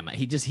damn.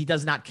 He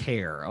does not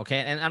care. Okay.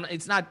 And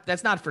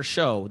that's not for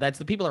show. That's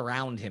the people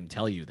around him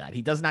tell you that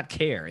he does not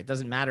care. It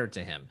doesn't matter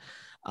to him.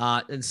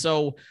 And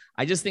so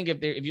I just think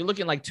if you're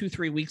looking like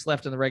 2-3 weeks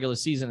left in the regular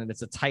season and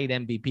it's a tight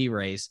MVP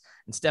race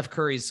and Steph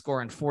Curry's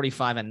scoring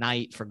 45 a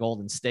night for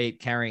Golden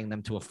State, carrying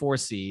them to a 4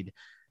 seed,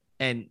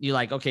 and you're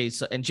like, okay,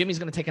 so, and Jimmy's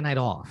going to take a night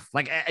off.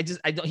 Like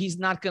he's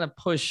not going to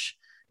push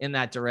in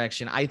that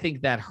direction. I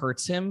think that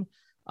hurts him.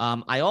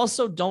 I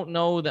also don't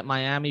know that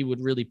Miami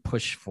would really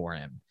push for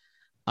him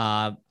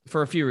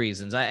for a few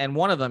reasons. And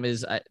one of them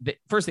is the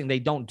first thing, they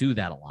don't do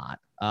that a lot.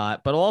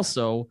 But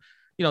also,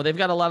 they've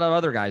got a lot of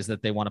other guys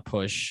that they want to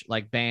push,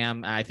 like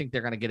Bam. I think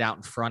they're going to get out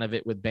in front of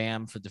it with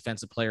Bam for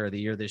Defensive Player of the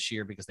Year this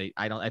year because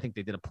I think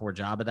they did a poor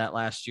job of that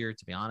last year,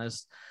 to be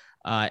honest.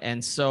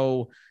 And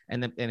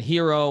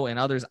Hero and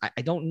others,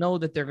 I don't know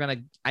that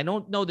I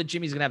don't know that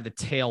Jimmy's going to have the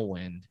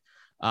tailwind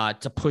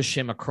to push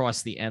him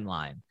across the end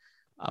line.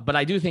 But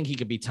I do think he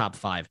could be top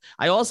 5.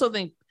 I also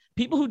think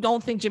people who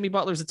don't think Jimmy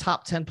Butler's a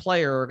top 10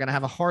 player are going to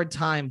have a hard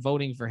time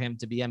voting for him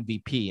to be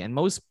MVP. And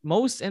most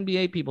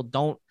NBA people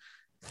don't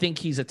think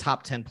he's a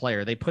top 10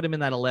 player. They put him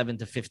in that 11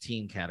 to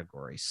 15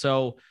 category.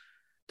 So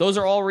those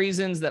are all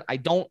reasons that I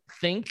don't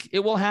think it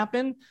will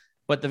happen.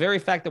 But the very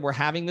fact that we're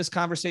having this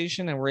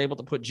conversation and we're able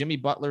to put Jimmy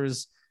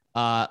Butler's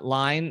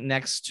line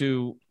next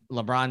to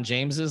LeBron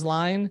James's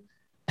line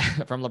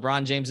from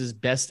LeBron James's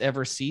best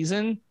ever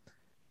season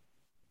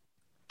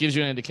gives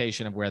you an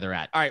indication of where they're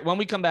at. All right. When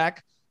we come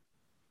back,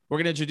 we're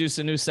going to introduce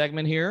a new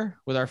segment here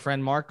with our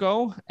friend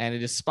Marco, and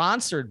it is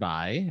sponsored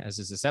by, as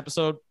is this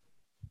episode,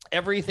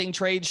 Everything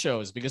Trade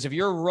Shows. Because if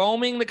you're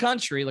roaming the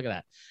country, look at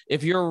that.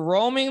 If you're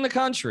roaming the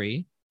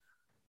country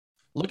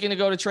looking to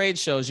go to trade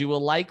shows, you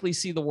will likely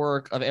see the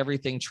work of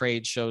Everything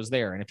Trade Shows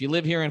there. And if you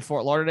live here in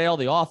Fort Lauderdale,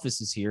 the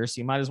office is here, so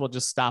you might as well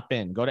just stop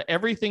in. Go to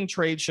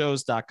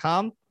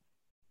everythingtradeshows.com.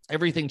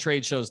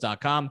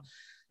 Everythingtradeshows.com.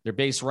 They're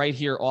based right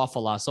here off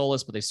of Las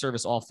Olas, but they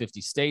service all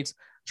 50 states.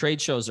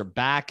 Trade shows are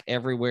back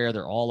everywhere.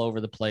 They're all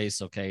over the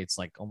place. Okay. It's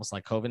like almost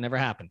like COVID never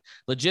happened.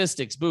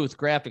 Logistics, booth,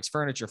 graphics,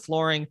 furniture,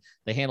 flooring.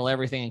 They handle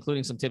everything,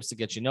 including some tips to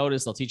get you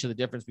noticed. They'll teach you the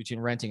difference between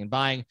renting and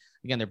buying.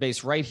 Again, they're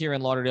based right here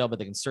in Lauderdale, but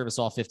they can service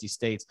all 50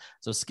 states.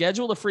 So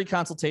schedule a free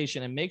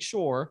consultation and make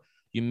sure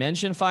you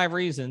mention 5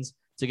 reasons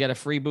to get a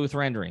free booth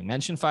rendering.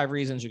 Mention 5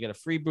 reasons, you get a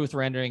free booth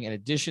rendering. In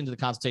addition to the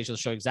consultation, they'll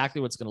show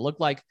exactly what it's going to look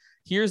like.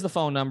 Here's the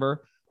phone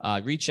number.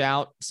 Reach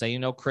out, say,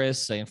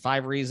 Chris, say in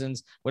 5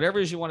 reasons, whatever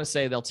it is you want to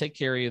say, they'll take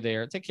care of you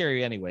there. Take care of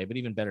you anyway, but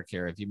even better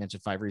care if you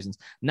mention 5 reasons.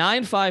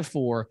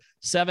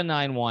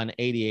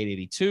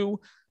 954-791-8882,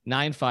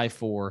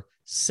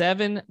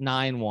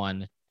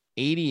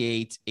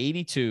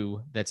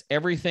 954-791-8882. That's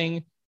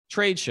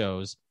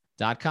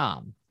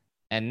everythingtradeshows.com.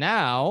 And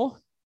now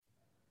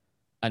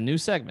a new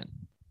segment.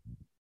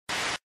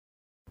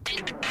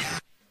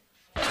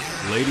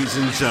 Ladies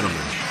and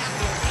gentlemen,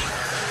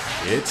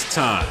 it's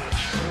time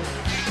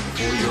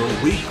for your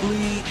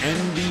weekly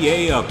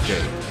NBA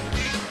update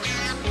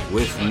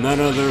with none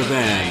other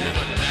than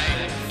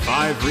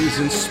 5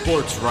 Reasons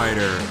sports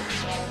writer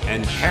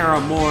and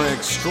paramour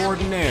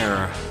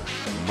extraordinaire,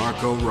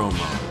 Marco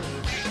Romo.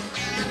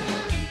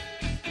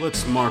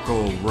 Let's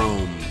Marco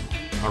roam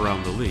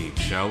around the league,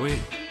 shall we?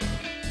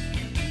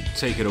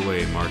 Take it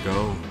away,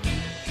 Marco.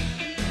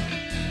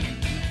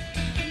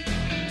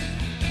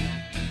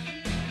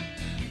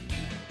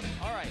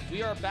 All right,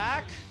 we are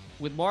back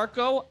with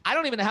Marco. I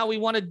don't even know how we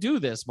want to do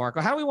this, Marco.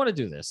 How do we want to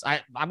do this?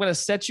 I'm going to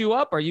set you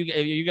up, or are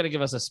you going to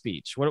give us a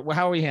speech?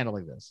 How are we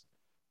handling this?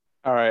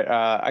 All right.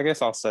 I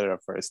guess I'll set it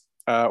up first.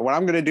 What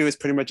I'm going to do is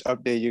pretty much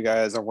update you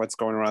guys on what's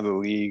going around the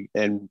league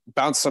and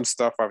bounce some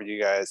stuff off of you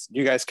guys.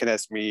 You guys can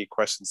ask me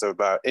questions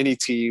about any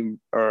team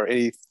or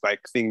any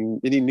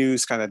thing, any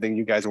news kind of thing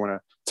you guys want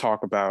to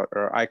talk about,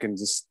 or I can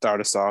just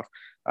start us off.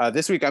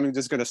 This week, I'm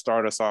just going to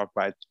start us off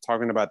by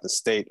talking about the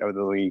state of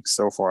the league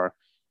so far.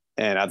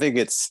 And I think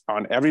it's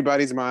on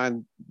everybody's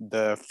mind,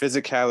 the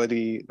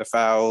physicality, the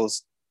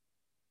fouls,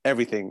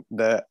 everything.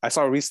 I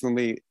saw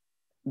recently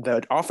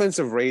the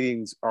offensive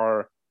ratings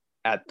are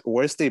at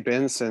worst they've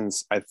been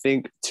since I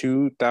think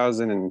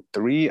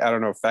 2003. I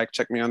don't know, fact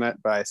check me on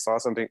that, but I saw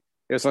something.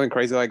 It was something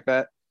crazy like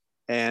that.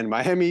 And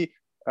Miami,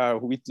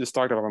 we just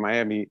talked about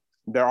Miami.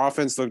 Their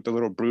offense looked a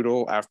little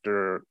brutal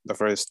after the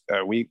first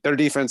week. Their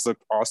defense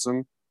looked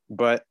awesome,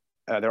 but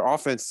their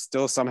offense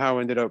still somehow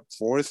ended up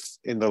fourth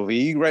in the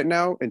league right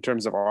now in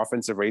terms of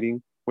offensive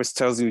rating, which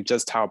tells you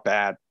just how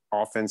bad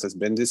offense has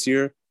been this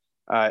year.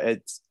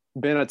 It's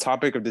been a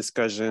topic of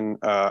discussion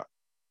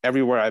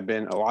everywhere I've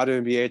been. A lot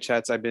of NBA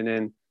chats I've been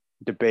in,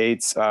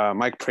 debates.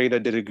 Mike Prada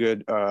did a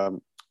good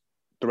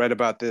thread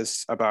about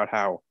this, about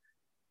how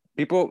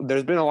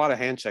there's been a lot of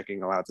hand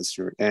checking allowed this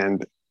year,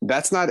 and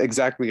that's not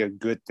exactly a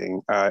good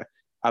thing. I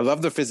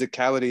love the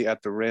physicality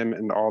at the rim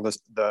and all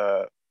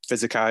the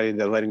physicality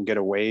that let him get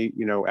away,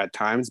 at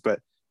times, but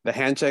the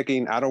hand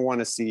checking, I don't want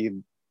to see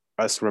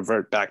us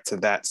revert back to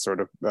that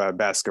sort of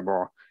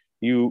basketball.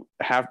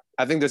 I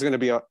think there's been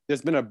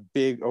a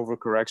big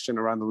overcorrection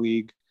around the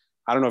league.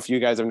 I don't know if you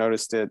guys have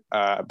noticed it,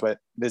 but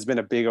there's been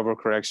a big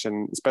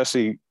overcorrection,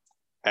 especially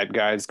at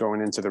guys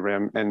going into the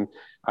rim. And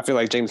I feel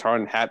like James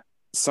Harden had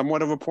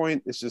somewhat of a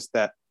point. It's just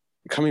that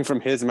coming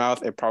from his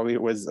mouth, it probably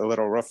was a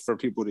little rough for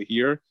people to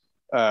hear.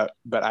 But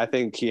I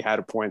think he had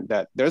a point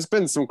that there's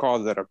been some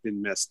calls that have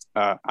been missed.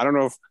 I don't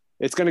know if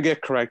it's going to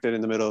get corrected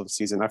in the middle of the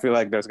season. I feel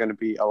like there's going to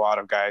be a lot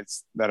of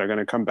guys that are going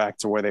to come back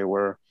to where they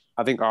were.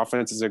 I think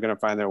offenses are going to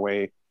find their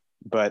way,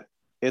 but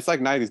it's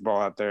like 90s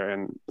ball out there,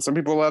 and some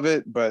people love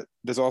it, but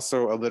there's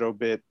also a little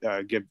bit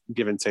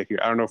give and take here.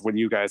 I don't know what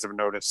you guys have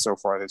noticed so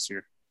far this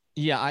year.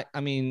 Yeah,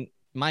 I mean,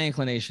 my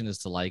inclination is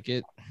to like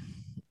it,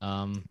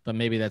 but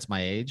maybe that's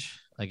my age,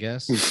 I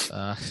guess.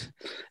 I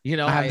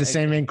have the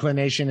same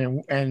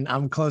inclination, and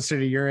I'm closer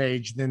to your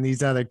age than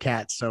these other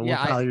cats. So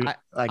yeah, we'll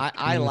probably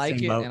I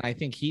like it, and I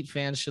think Heat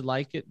fans should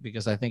like it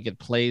because I think it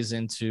plays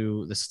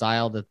into the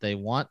style that they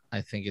want.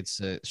 I think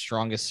it's a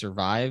strongest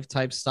survive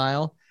type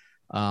style.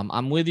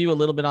 I'm with you a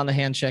little bit on the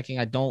hand checking.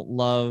 I don't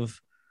love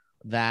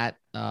that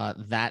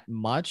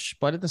much,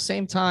 but at the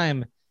same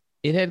time,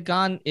 we talk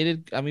about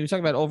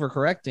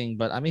overcorrecting,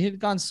 but I mean, it had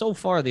gone so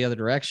far the other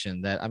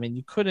direction that, I mean,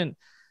 you couldn't,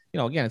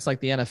 again, it's like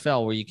the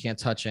NFL where you can't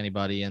touch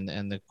anybody and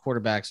the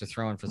quarterbacks are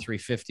throwing for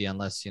 350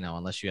 unless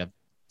you have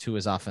two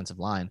as offensive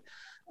line.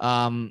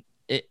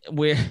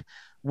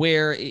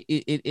 Where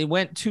it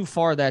went too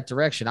far that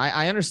direction.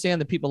 I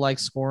understand that people like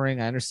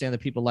scoring. I understand that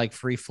people like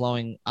free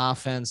flowing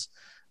offense.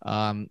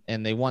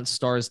 And they want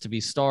stars to be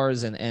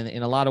stars. And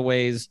in a lot of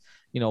ways,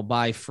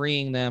 by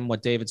freeing them,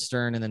 what David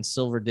Stern and then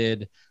Silver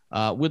did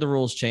with the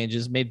rules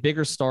changes, made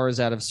bigger stars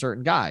out of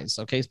certain guys.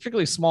 Okay.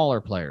 Particularly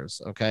smaller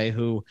players. Okay.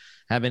 Who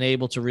have been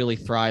able to really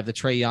thrive. The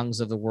Trae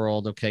Youngs of the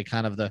world. Okay.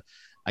 Kind of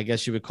I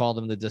guess you would call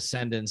them the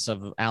descendants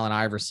of Allen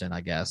Iverson,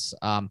 I guess.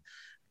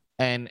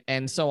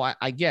 And so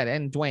I get it,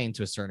 and Dwayne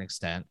to a certain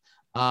extent.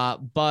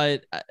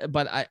 But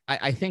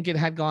I think it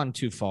had gone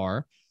too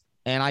far.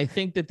 And I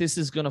think that this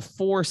is going to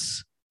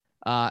force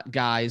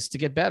guys to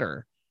get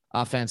better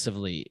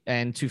offensively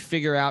and to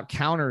figure out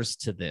counters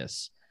to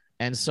this.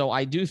 And so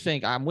I do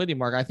think I'm with you,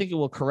 Mark. I think it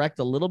will correct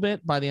a little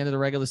bit by the end of the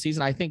regular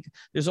season. I think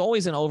there's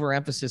always an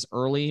overemphasis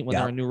early when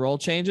there are new role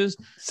changes.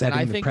 And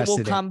I think it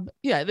will come.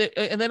 Yeah.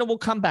 And then it will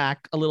come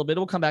back a little bit. It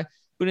will come back.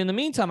 But in the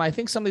meantime, I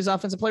think some of these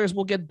offensive players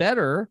will get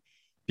better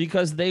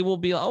because they will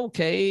be,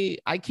 okay,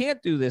 I can't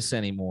do this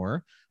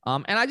anymore.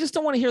 And I just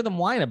don't want to hear them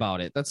whine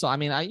about it. That's all. I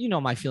mean,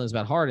 my feelings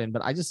about Harden,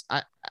 but I just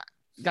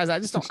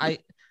don't,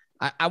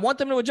 I want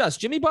them to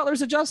adjust. Jimmy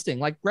Butler's adjusting.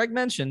 Like Greg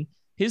mentioned,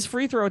 his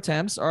free throw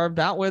attempts are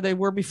about where they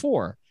were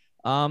before.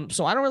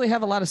 So I don't really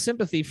have a lot of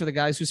sympathy for the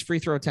guys whose free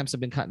throw attempts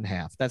have been cut in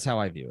half. That's how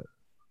I view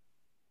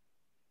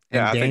it.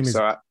 Yeah, I think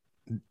so.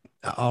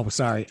 Oh,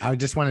 sorry. I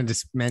just wanted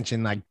to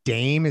mention, like,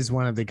 Dame is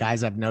one of the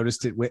guys I've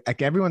noticed it with.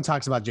 Like, everyone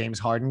talks about James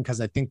Harden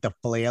because I think the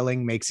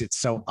flailing makes it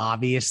so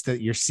obvious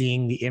that you're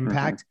seeing the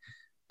impact. Mm-hmm.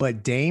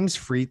 But Dame's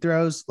free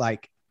throws,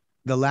 like,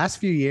 the last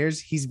few years,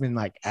 he's been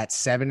like at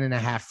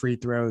 7.5 free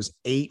throws,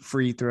 8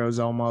 free throws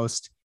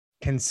almost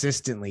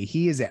consistently.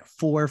 He is at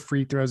 4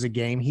 free throws a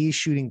game. He's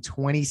shooting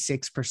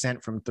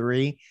 26% from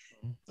 3.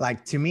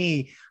 Like, to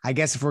me, I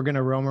guess if we're going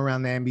to roam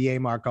around the NBA,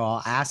 Marco,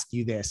 I'll ask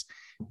you this.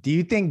 Do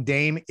you think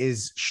Dame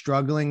is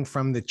struggling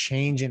from the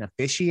change in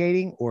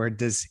officiating, or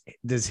does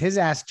his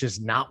ass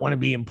just not want to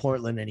be in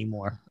Portland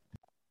anymore?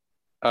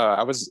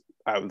 I was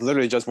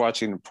literally just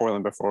watching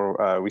Portland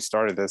before we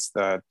started this.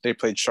 They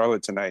played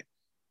Charlotte tonight.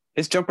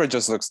 His jumper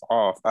just looks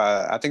off.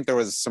 I think there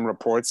was some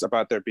reports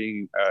about there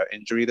being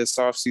injury this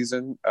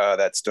offseason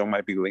that still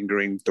might be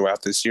lingering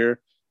throughout this year.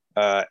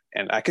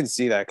 And I can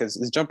see that because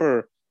his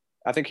jumper,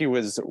 I think he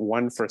was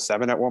 1 for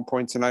 7 at one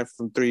point tonight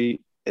from 3.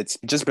 It's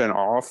just been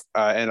off.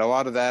 And a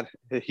lot of that,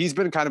 he's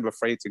been kind of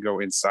afraid to go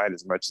inside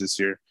as much this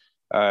year.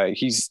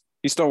 He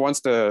still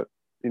wants to,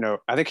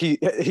 I think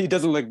he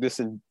doesn't look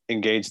this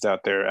engaged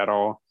out there at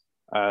all.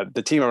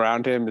 The team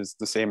around him is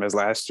the same as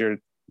last year,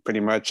 pretty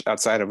much,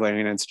 outside of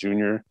Larry Nance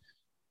Jr.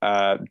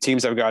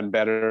 Teams have gotten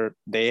better.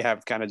 They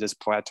have kind of just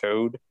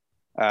plateaued.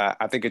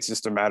 I think it's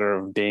just a matter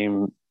of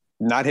Dame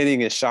not hitting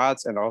his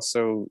shots. And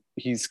also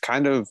he's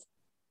kind of,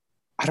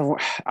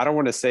 I don't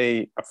want to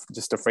say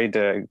just afraid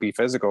to be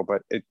physical,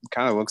 but it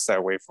kind of looks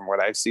that way from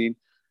what I've seen.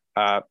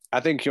 I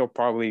think he'll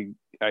probably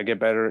get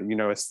better,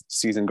 as the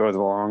season goes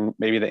along.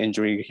 Maybe the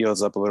injury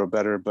heals up a little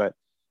better, but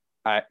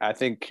I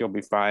think he'll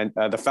be fine.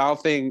 The foul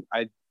thing,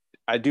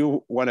 I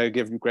do want to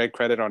give Greg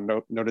credit on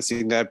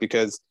noticing that,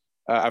 because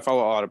I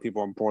follow a lot of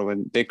people in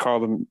Portland. They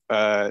call him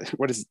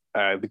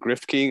the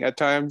Grift King at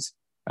times.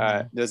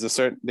 There's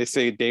they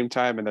say Dame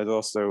time, and there's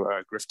also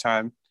Grift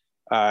time.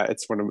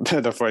 It's one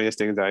of the funniest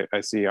things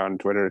I see on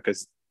Twitter,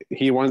 because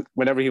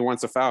whenever he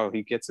wants a foul,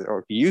 he gets it,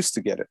 or he used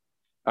to get it.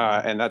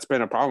 And that's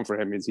been a problem for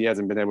him, is he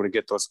hasn't been able to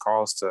get those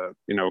calls to,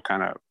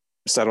 kind of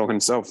settle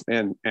himself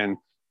in. And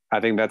I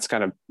think that's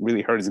kind of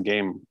really hurt his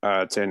game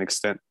to an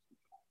extent.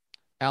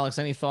 Alex,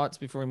 any thoughts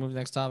before we move to the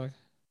next topic?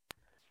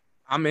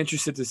 I'm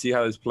interested to see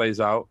how this plays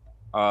out.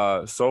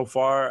 So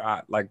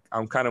far,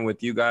 I'm kind of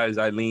with you guys.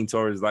 I lean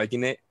towards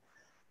liking it.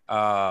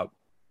 I'm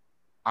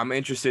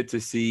interested to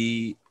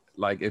see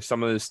if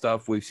some of the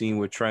stuff we've seen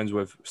with trends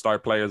with star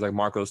players like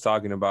Marco's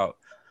talking about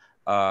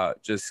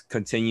just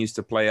continues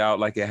to play out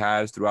like it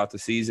has throughout the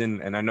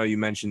season. And I know you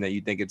mentioned that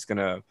you think it's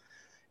gonna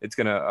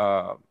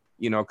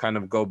kind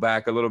of go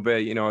back a little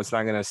bit. It's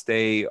not gonna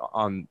stay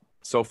on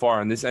so far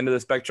on this end of the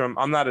spectrum.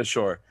 I'm not as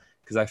sure,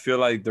 because I feel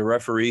like the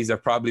referees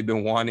have probably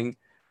been wanting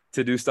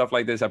to do stuff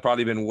like this. Have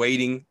probably been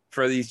waiting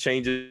for these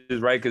changes,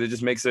 right? Because it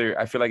just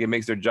I feel like it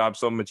makes their job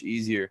so much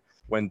easier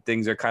when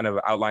things are kind of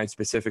outlined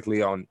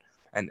specifically on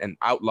and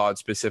outlawed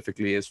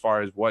specifically as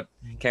far as what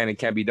can and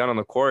can't be done on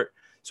the court.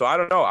 So I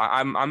don't know.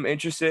 I'm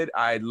interested.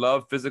 I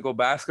love physical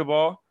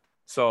basketball,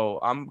 so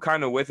I'm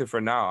kind of with it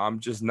for now. I'm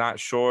just not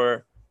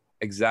sure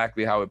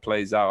exactly how it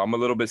plays out. I'm a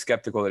little bit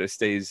skeptical that it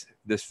stays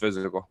this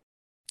physical.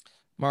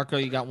 Marco,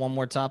 you got one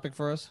more topic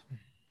for us?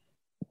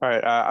 All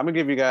right, I'm gonna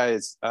give you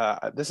guys.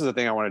 This is the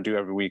thing I want to do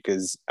every week,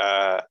 is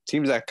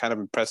teams that kind of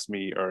impressed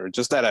me, or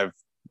just that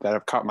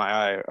have caught my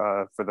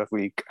eye for the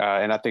week.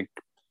 And I think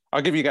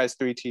I'll give you guys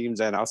 3 teams,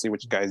 and I'll see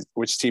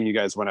which team you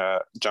guys want to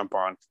jump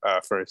on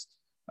first.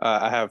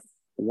 I have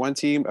one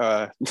team.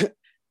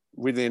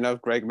 Weirdly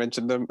enough, Greg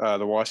mentioned them,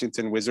 the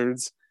Washington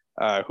Wizards,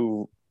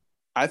 who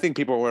I think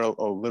people were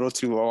a little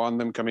too low on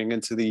them coming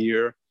into the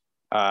year.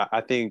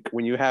 I think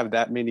when you have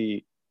that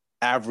many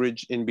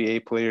average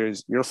NBA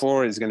players, your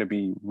floor is going to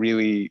be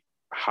really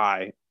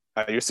high.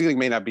 Your ceiling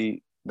may not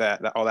be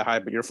that all that high,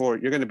 but your floor,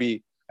 you're going to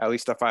be at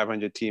least a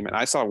 500 team. And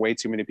I saw way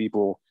too many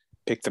people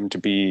pick them to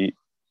be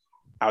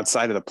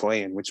outside of the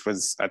play-in, which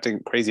was, I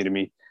think, crazy to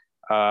me.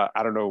 I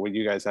don't know what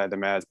you guys had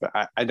them as, but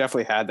I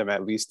definitely had them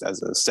at least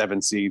as a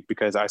 7 seed,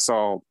 because I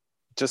saw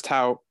just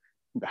how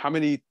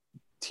many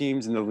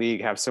teams in the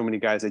league have so many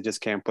guys that just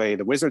can't play.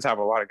 The Wizards have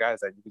a lot of guys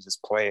that you can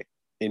just play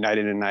night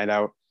in and night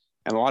out,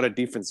 and a lot of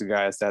defensive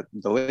guys that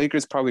the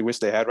Lakers probably wish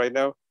they had right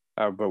now.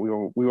 But we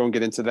won't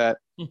get into that.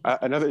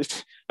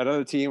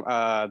 Another team,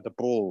 the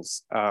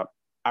Bulls.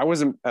 I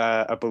wasn't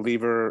a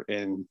believer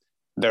in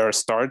their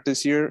start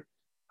this year,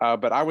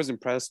 but I was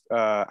impressed.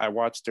 I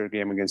watched their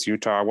game against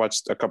Utah. I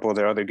watched a couple of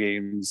their other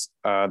games,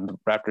 the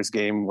Raptors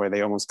game where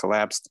they almost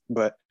collapsed.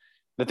 But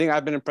the thing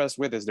I've been impressed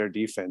with is their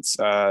defense.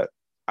 I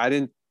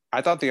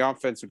thought the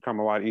offense would come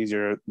a lot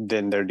easier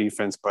than their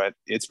defense, but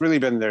it's really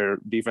been their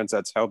defense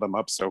that's held them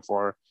up so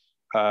far.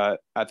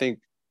 I think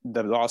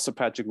the loss of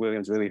Patrick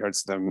Williams really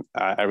hurts them.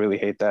 I really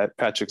hate that.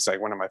 Patrick's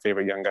like one of my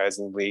favorite young guys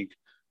in the league.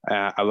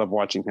 I love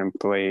watching him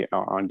play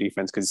on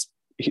defense, because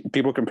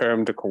people compare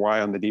him to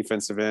Kawhi on the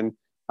defensive end.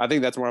 I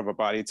think that's more of a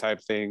body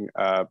type thing,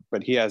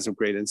 but he has some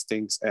great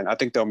instincts, and I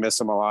think they'll miss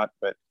him a lot.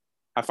 But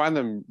I find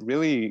them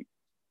really,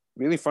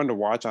 really fun to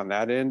watch on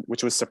that end,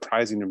 which was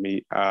surprising to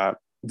me.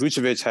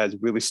 Vucevic has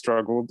really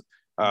struggled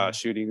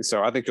shooting,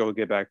 so I think he'll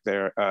get back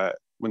there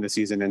when the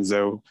season ends,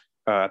 though.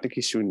 I think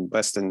he's shooting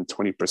less than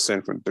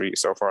 20% from 3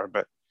 so far,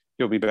 but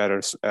he'll be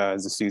better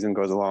as the season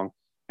goes along.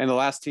 And the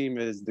last team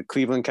is the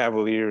Cleveland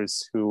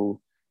Cavaliers,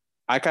 who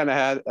I kind of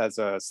had as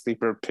a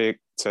sleeper pick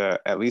to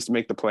at least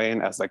make the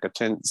play-in as like a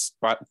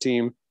 10-spot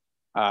team.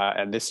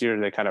 And this year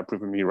they kind of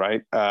proven me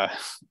right,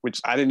 which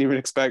I didn't even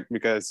expect,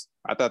 because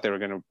I thought they were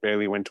going to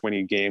barely win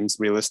 20 games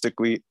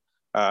realistically.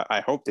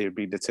 I hope they would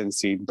be the 10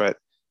 seed, but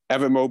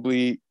Evan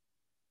Mobley,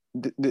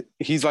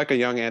 he's like a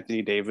young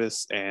Anthony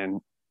Davis, and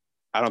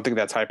I don't think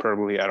that's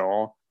hyperbole at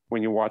all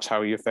when you watch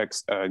how he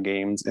affects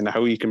games and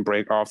how he can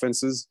break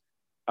offenses.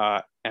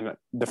 And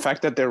the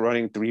fact that they're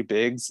running 3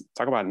 bigs,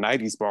 talk about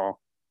 90s ball,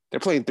 they're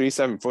playing 3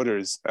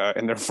 7-footers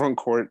in their front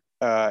court,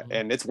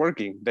 and it's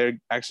working. They're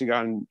actually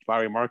gotten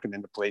Larry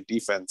Markkinen to play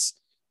defense,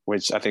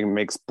 which I think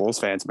makes Bulls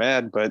fans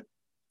mad. But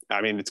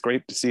I mean, it's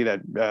great to see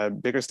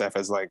that Bickerstaff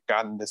has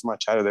gotten this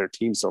much out of their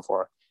team so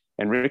far.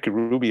 And Ricky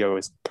Rubio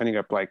is putting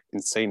up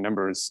insane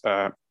numbers.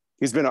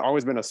 He's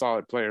always been a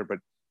solid player, but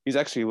he's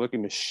actually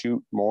looking to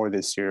shoot more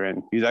this year,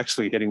 and he's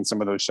actually hitting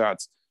some of those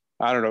shots.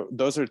 I don't know.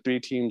 Those are 3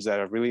 teams that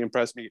have really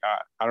impressed me.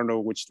 I don't know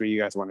which 3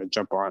 you guys want to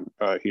jump on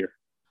here.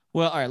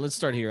 Well, all right, let's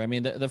start here. I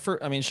mean, the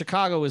first, I mean,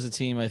 Chicago is a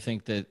team I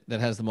think that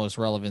has the most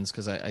relevance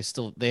because I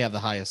still they have the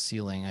highest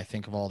ceiling, I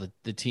think, of all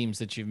the teams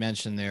that you've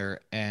mentioned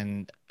there.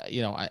 And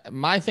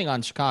my thing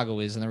on Chicago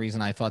is, and the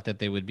reason I thought that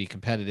they would be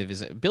competitive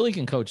is that Billy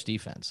can coach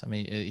defense. I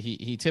mean,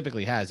 he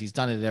typically has. He's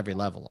done it at every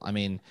level. I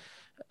mean,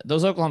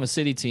 those Oklahoma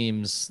City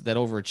teams that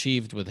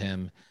overachieved with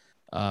him,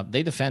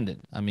 they defended.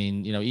 I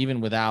mean,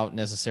 even without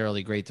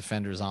necessarily great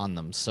defenders on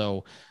them.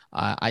 So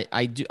I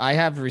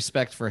have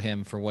respect for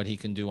him for what he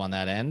can do on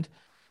that end.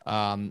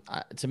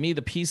 To me,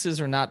 the pieces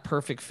are not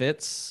perfect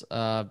fits,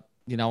 and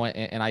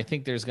I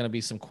think there's going to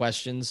be some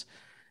questions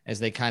as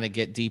they kind of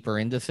get deeper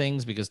into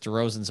things because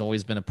DeRozan's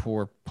always been a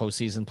poor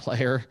postseason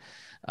player.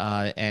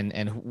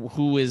 And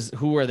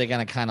who are they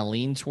going to kind of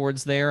lean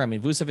towards there? I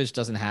mean, Vucevic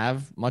doesn't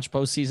have much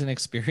postseason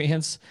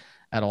experience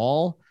at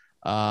all.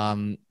 I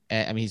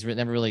mean, he's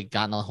never really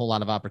gotten a whole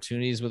lot of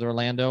opportunities with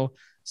Orlando.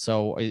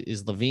 So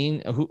is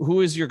Levine,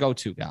 who is your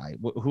go-to guy?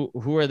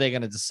 Who are they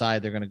going to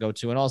decide they're going to go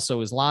to? And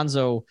also, is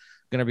Lonzo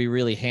going to be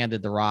really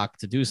handed the rock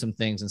to do some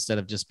things instead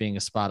of just being a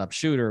spot-up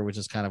shooter, which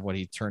is kind of what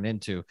he turned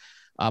into?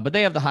 But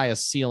they have the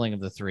highest ceiling of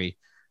the three.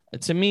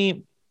 To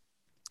me,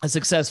 a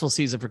successful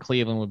season for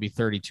Cleveland would be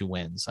 32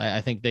 wins.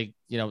 I think they,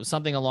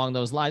 something along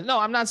those lines. No,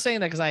 I'm not saying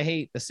that because I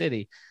hate the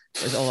city,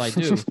 is all I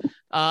do.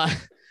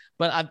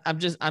 But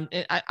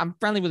I'm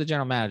friendly with the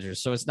general manager,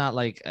 so it's not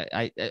like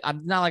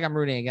I'm not like I'm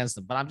rooting against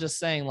them. But I'm just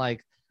saying,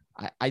 like,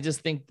 I just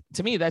think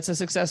to me that's a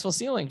successful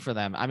ceiling for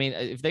them. I mean,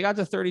 if they got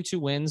to 32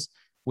 wins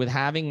with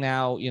having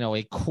now,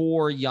 a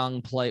core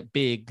young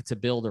big to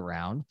build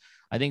around,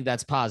 I think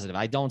that's positive.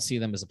 I don't see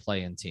them as a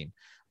play-in team.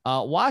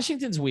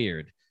 Washington's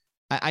weird.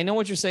 I know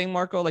what you're saying,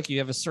 Marco. Like, you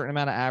have a certain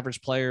amount of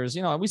average players,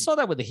 and we saw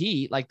that with the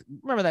Heat. Like,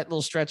 remember that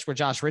little stretch where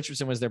Josh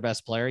Richardson was their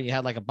best player? You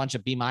had like a bunch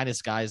of B-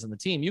 guys on the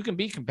team. You can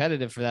be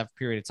competitive for that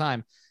period of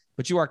time,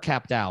 but you are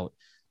capped out.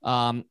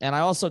 And I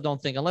also don't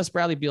think, unless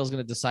Bradley Beal is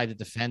going to decide to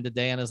defend a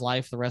day in his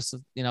life, the rest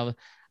of,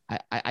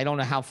 I don't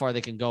know how far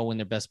they can go when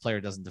their best player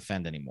doesn't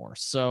defend anymore.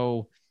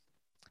 So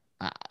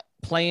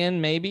play in,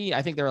 maybe.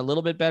 I think they're a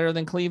little bit better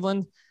than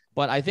Cleveland.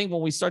 But I think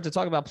when we start to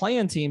talk about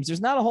play-in teams, there's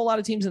not a whole lot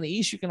of teams in the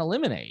East you can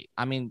eliminate.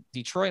 I mean,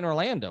 Detroit and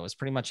Orlando is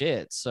pretty much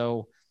it.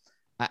 So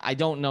I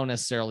don't know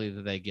necessarily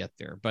that they get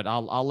there, but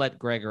I'll let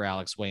Greg or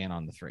Alex weigh in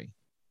on the three.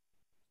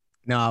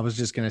 No, I was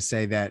just going to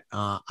say that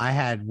I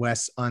had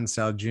Wes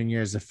Unseld Jr.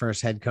 as the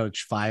first head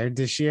coach fired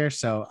this year,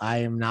 so I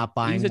am not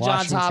buying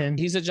Washington.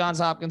 He's a Johns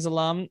Hopkins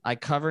alum. I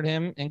covered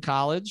him in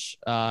college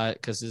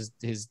because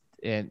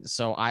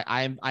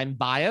I'm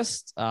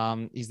biased.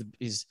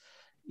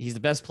 He's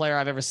the best player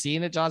I've ever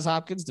seen at Johns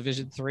Hopkins,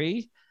 Division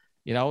III.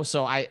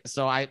 So I'm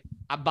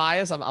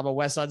biased. I'm a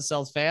Wes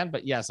Unseld fan,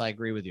 but yes, I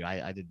agree with you.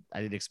 I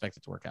didn't expect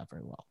it to work out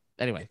very well.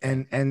 Anyway,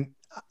 and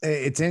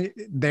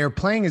they're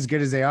playing as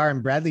good as they are,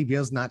 and Bradley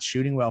Beal's not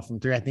shooting well from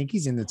three. I think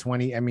he's in the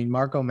 20. I mean,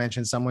 Marco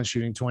mentioned someone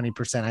shooting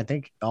 20%. I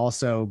think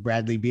also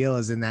Bradley Beal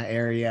is in that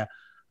area.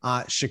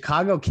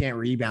 Chicago can't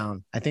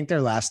rebound. I think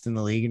they're last in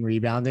the league in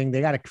rebounding.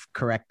 They got to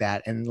correct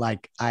that. And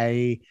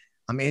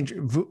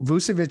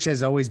Vucevic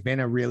has always been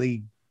a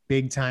really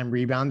big time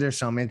rebounder.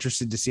 So I'm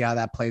interested to see how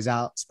that plays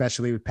out,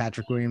 especially with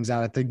Patrick Williams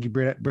out. I think you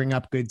bring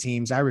up good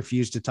teams. I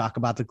refuse to talk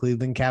about the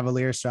Cleveland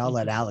Cavaliers, so I'll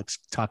let Alex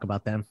talk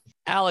about them.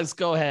 Alex,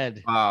 go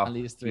ahead. On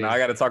these three. Now I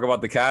got to talk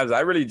about the Cavs.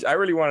 I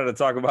really wanted to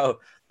talk about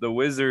the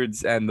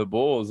Wizards and the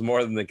Bulls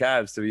more than the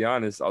Cavs, to be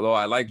honest. Although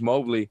I like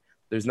Mobley,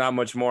 there's not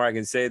much more I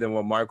can say than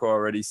what Marco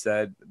already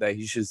said, that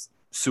he's just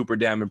super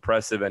damn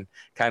impressive and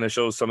kind of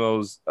shows some of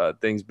those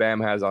things Bam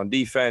has on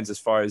defense as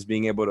far as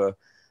being able to,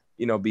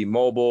 be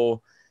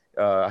mobile,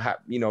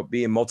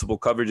 be in multiple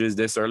coverages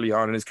this early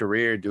on in his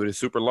career, do it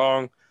super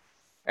long.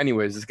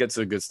 Anyways, let's get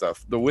to the good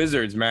stuff. The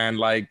Wizards, man,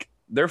 like,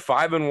 they're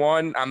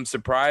 5-1. I'm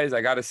surprised.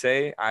 I got to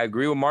say, I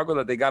agree with Marco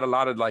that they got a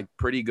lot of like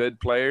pretty good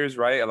players,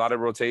 right? A lot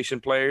of rotation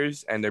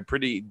players, and they're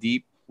pretty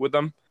deep with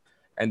them.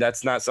 And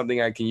that's not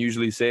something I can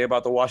usually say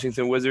about the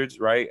Washington Wizards,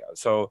 right?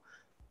 So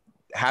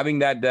having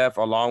that depth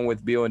along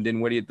with Beal and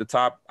Dinwiddie at the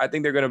top, I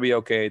think they're going to be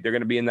okay. They're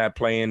going to be in that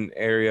play-in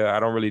area. I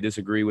don't really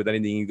disagree with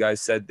anything you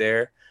guys said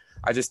there.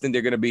 I just think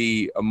they're going to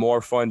be a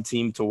more fun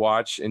team to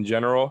watch in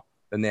general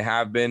than they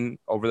have been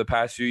over the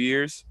past few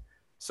years.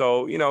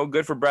 So,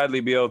 good for Bradley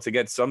Beal to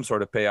get some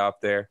sort of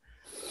payoff there.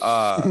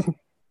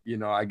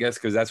 I guess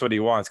because that's what he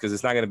wants, because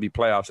it's not going to be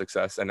playoff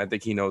success. And I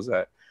think he knows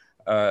that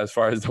as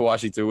far as the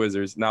Washington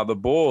Wizards. Now, the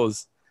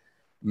Bulls,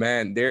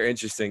 man, they're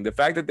interesting. The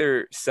fact that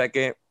they're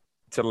second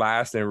to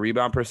last in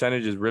rebound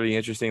percentage is really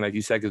interesting, like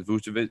you said, because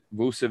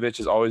Vucevic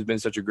has always been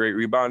such a great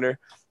rebounder.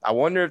 I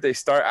wonder if they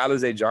start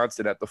Alize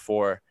Johnson at the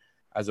 4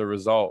 as a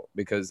result,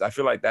 because I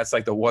feel like that's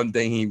like the one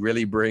thing he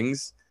really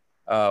brings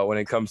when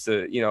it comes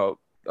to,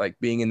 like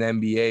being in the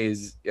NBA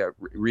is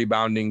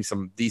rebounding,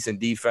 some decent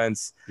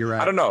defense. You're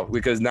right. I don't know,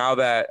 because now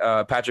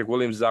that Patrick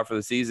Williams is out for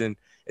the season,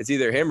 it's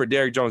either him or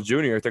Derrick Jones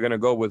Jr. if they're going to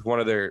go with one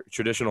of their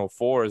traditional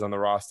 4s on the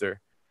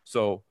roster.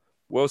 So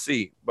we'll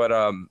see. But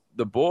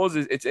the Bulls,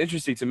 it's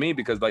interesting to me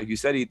because, like you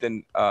said,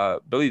 Ethan,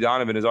 Billy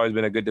Donovan has always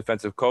been a good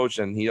defensive coach,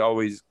 and he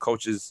always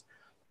coaches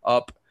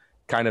up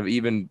kind of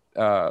even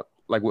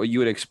like what you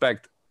would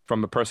expect from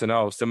the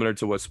personnel, similar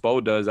to what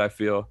Spo does, I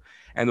feel.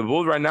 And the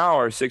Bulls right now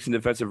are 6th in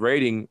defensive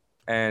rating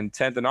and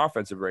 10th in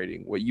offensive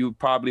rating. What you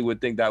probably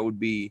would think that would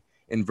be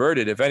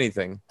inverted, if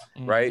anything,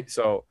 right?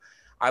 So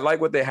I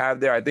like what they have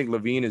there. I think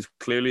LaVine is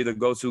clearly the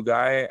go-to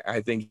guy.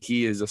 I think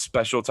he is a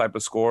special type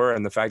of scorer,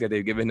 and the fact that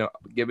they've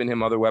given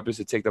him other weapons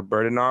to take the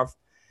burden off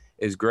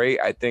is great.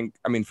 I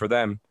mean, for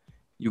them,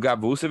 you got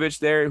Vucevic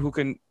there who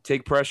can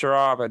take pressure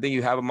off. I think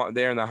you have him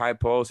there in the high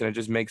post, and it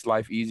just makes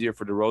life easier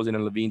for DeRozan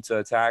and LaVine to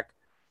attack.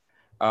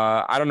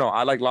 I don't know.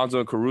 I like Lonzo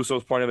and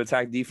Caruso's point of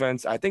attack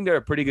defense. I think they're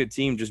a pretty good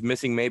team, just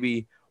missing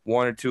maybe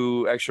 1 or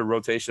 2 extra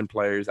rotation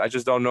players. I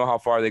just don't know how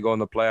far they go in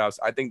the playoffs.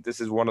 I think this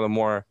is one of the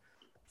more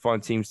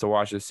fun teams to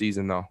watch this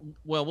season, though.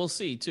 Well, we'll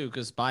see, too,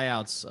 because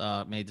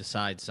buyouts may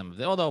decide some of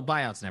it, although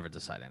buyouts never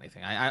decide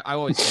anything. I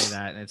always say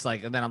that, and it's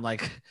like, and then I'm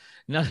like,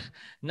 none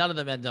of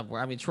them end up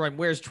where, I mean,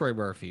 where's Troy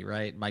Murphy,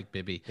 right? Mike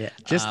Bibby. Yeah,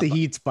 just the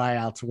Heat's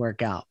buyouts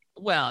work out.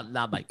 Well,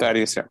 not Mike That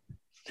is, yeah.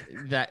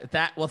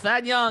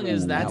 Thad Young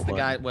is that's the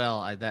guy.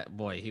 Well,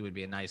 he would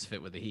be a nice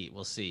fit with the Heat.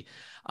 We'll see.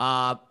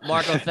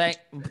 Marco,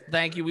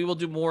 thank you. We will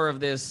do more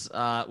of this.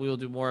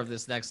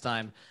 Next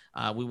time.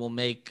 We will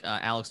make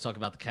Alex talk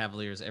about the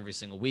Cavaliers every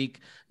single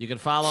week. You can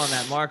follow him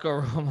at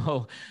Marco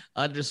Romo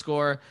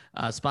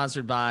 _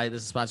 sponsored by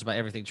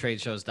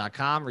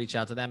everythingtradeshows.com. Reach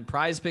out to them.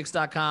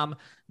 prizepicks.com.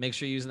 Make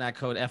sure you're using that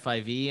code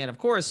FIV. And of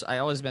course, I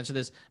always mention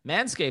this,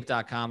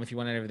 manscaped.com. If you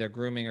want any of their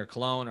grooming or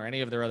cologne or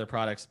any of their other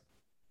products,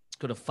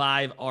 go to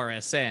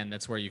 5RSN.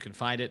 That's where you can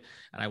find it.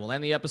 And I will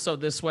end the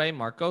episode this way.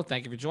 Marco,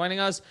 thank you for joining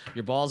us.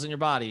 Your balls in your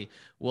body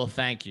will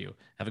thank you.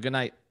 Have a good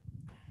night.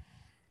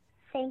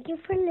 Thank you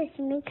for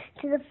listening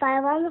to the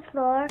 5 on the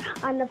Floor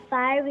on the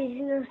 5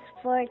 Regional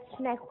Sports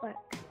Network.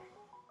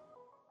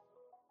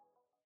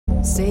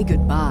 Say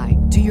goodbye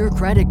to your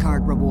credit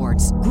card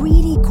rewards.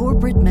 Greedy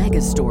corporate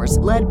mega stores,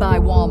 led by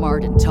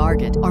Walmart and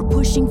Target, are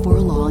pushing for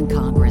a law in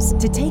Congress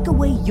to take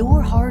away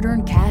your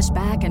hard-earned cash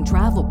back and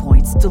travel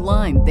points to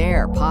line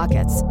their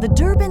pockets. The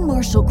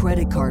Durbin-Marshall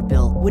credit card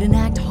bill would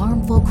enact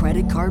harmful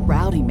credit card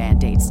routing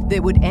mandates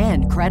that would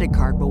end credit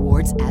card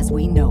rewards as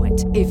we know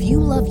it. If you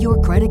love your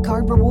credit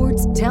card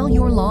rewards, tell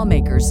your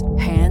lawmakers,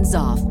 hands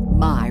off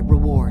my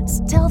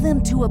rewards. Tell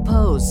them to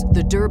oppose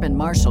the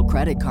Durbin-Marshall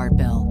credit card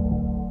bill.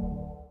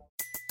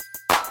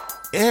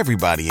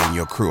 Everybody in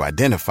your crew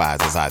identifies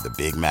as either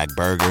Big Mac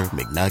Burger,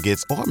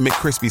 McNuggets, or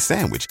McCrispy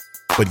Sandwich.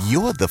 But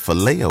you're the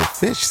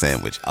Filet-O-Fish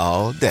Sandwich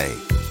all day.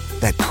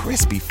 That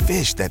crispy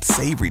fish, that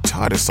savory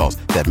tartar sauce,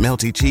 that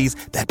melty cheese,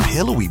 that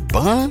pillowy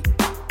bun.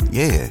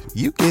 Yeah,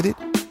 you get it.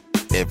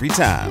 Every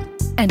time.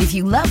 And if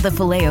you love the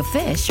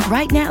Filet-O-Fish,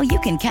 right now you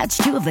can catch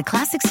 2 of the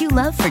classics you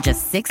love for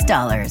just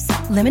 $6.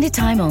 Limited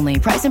time only.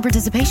 Price and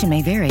participation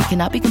may vary.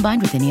 Cannot be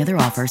combined with any other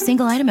offer.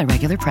 Single item at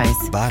regular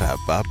price.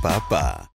 Ba-da-ba-ba-ba.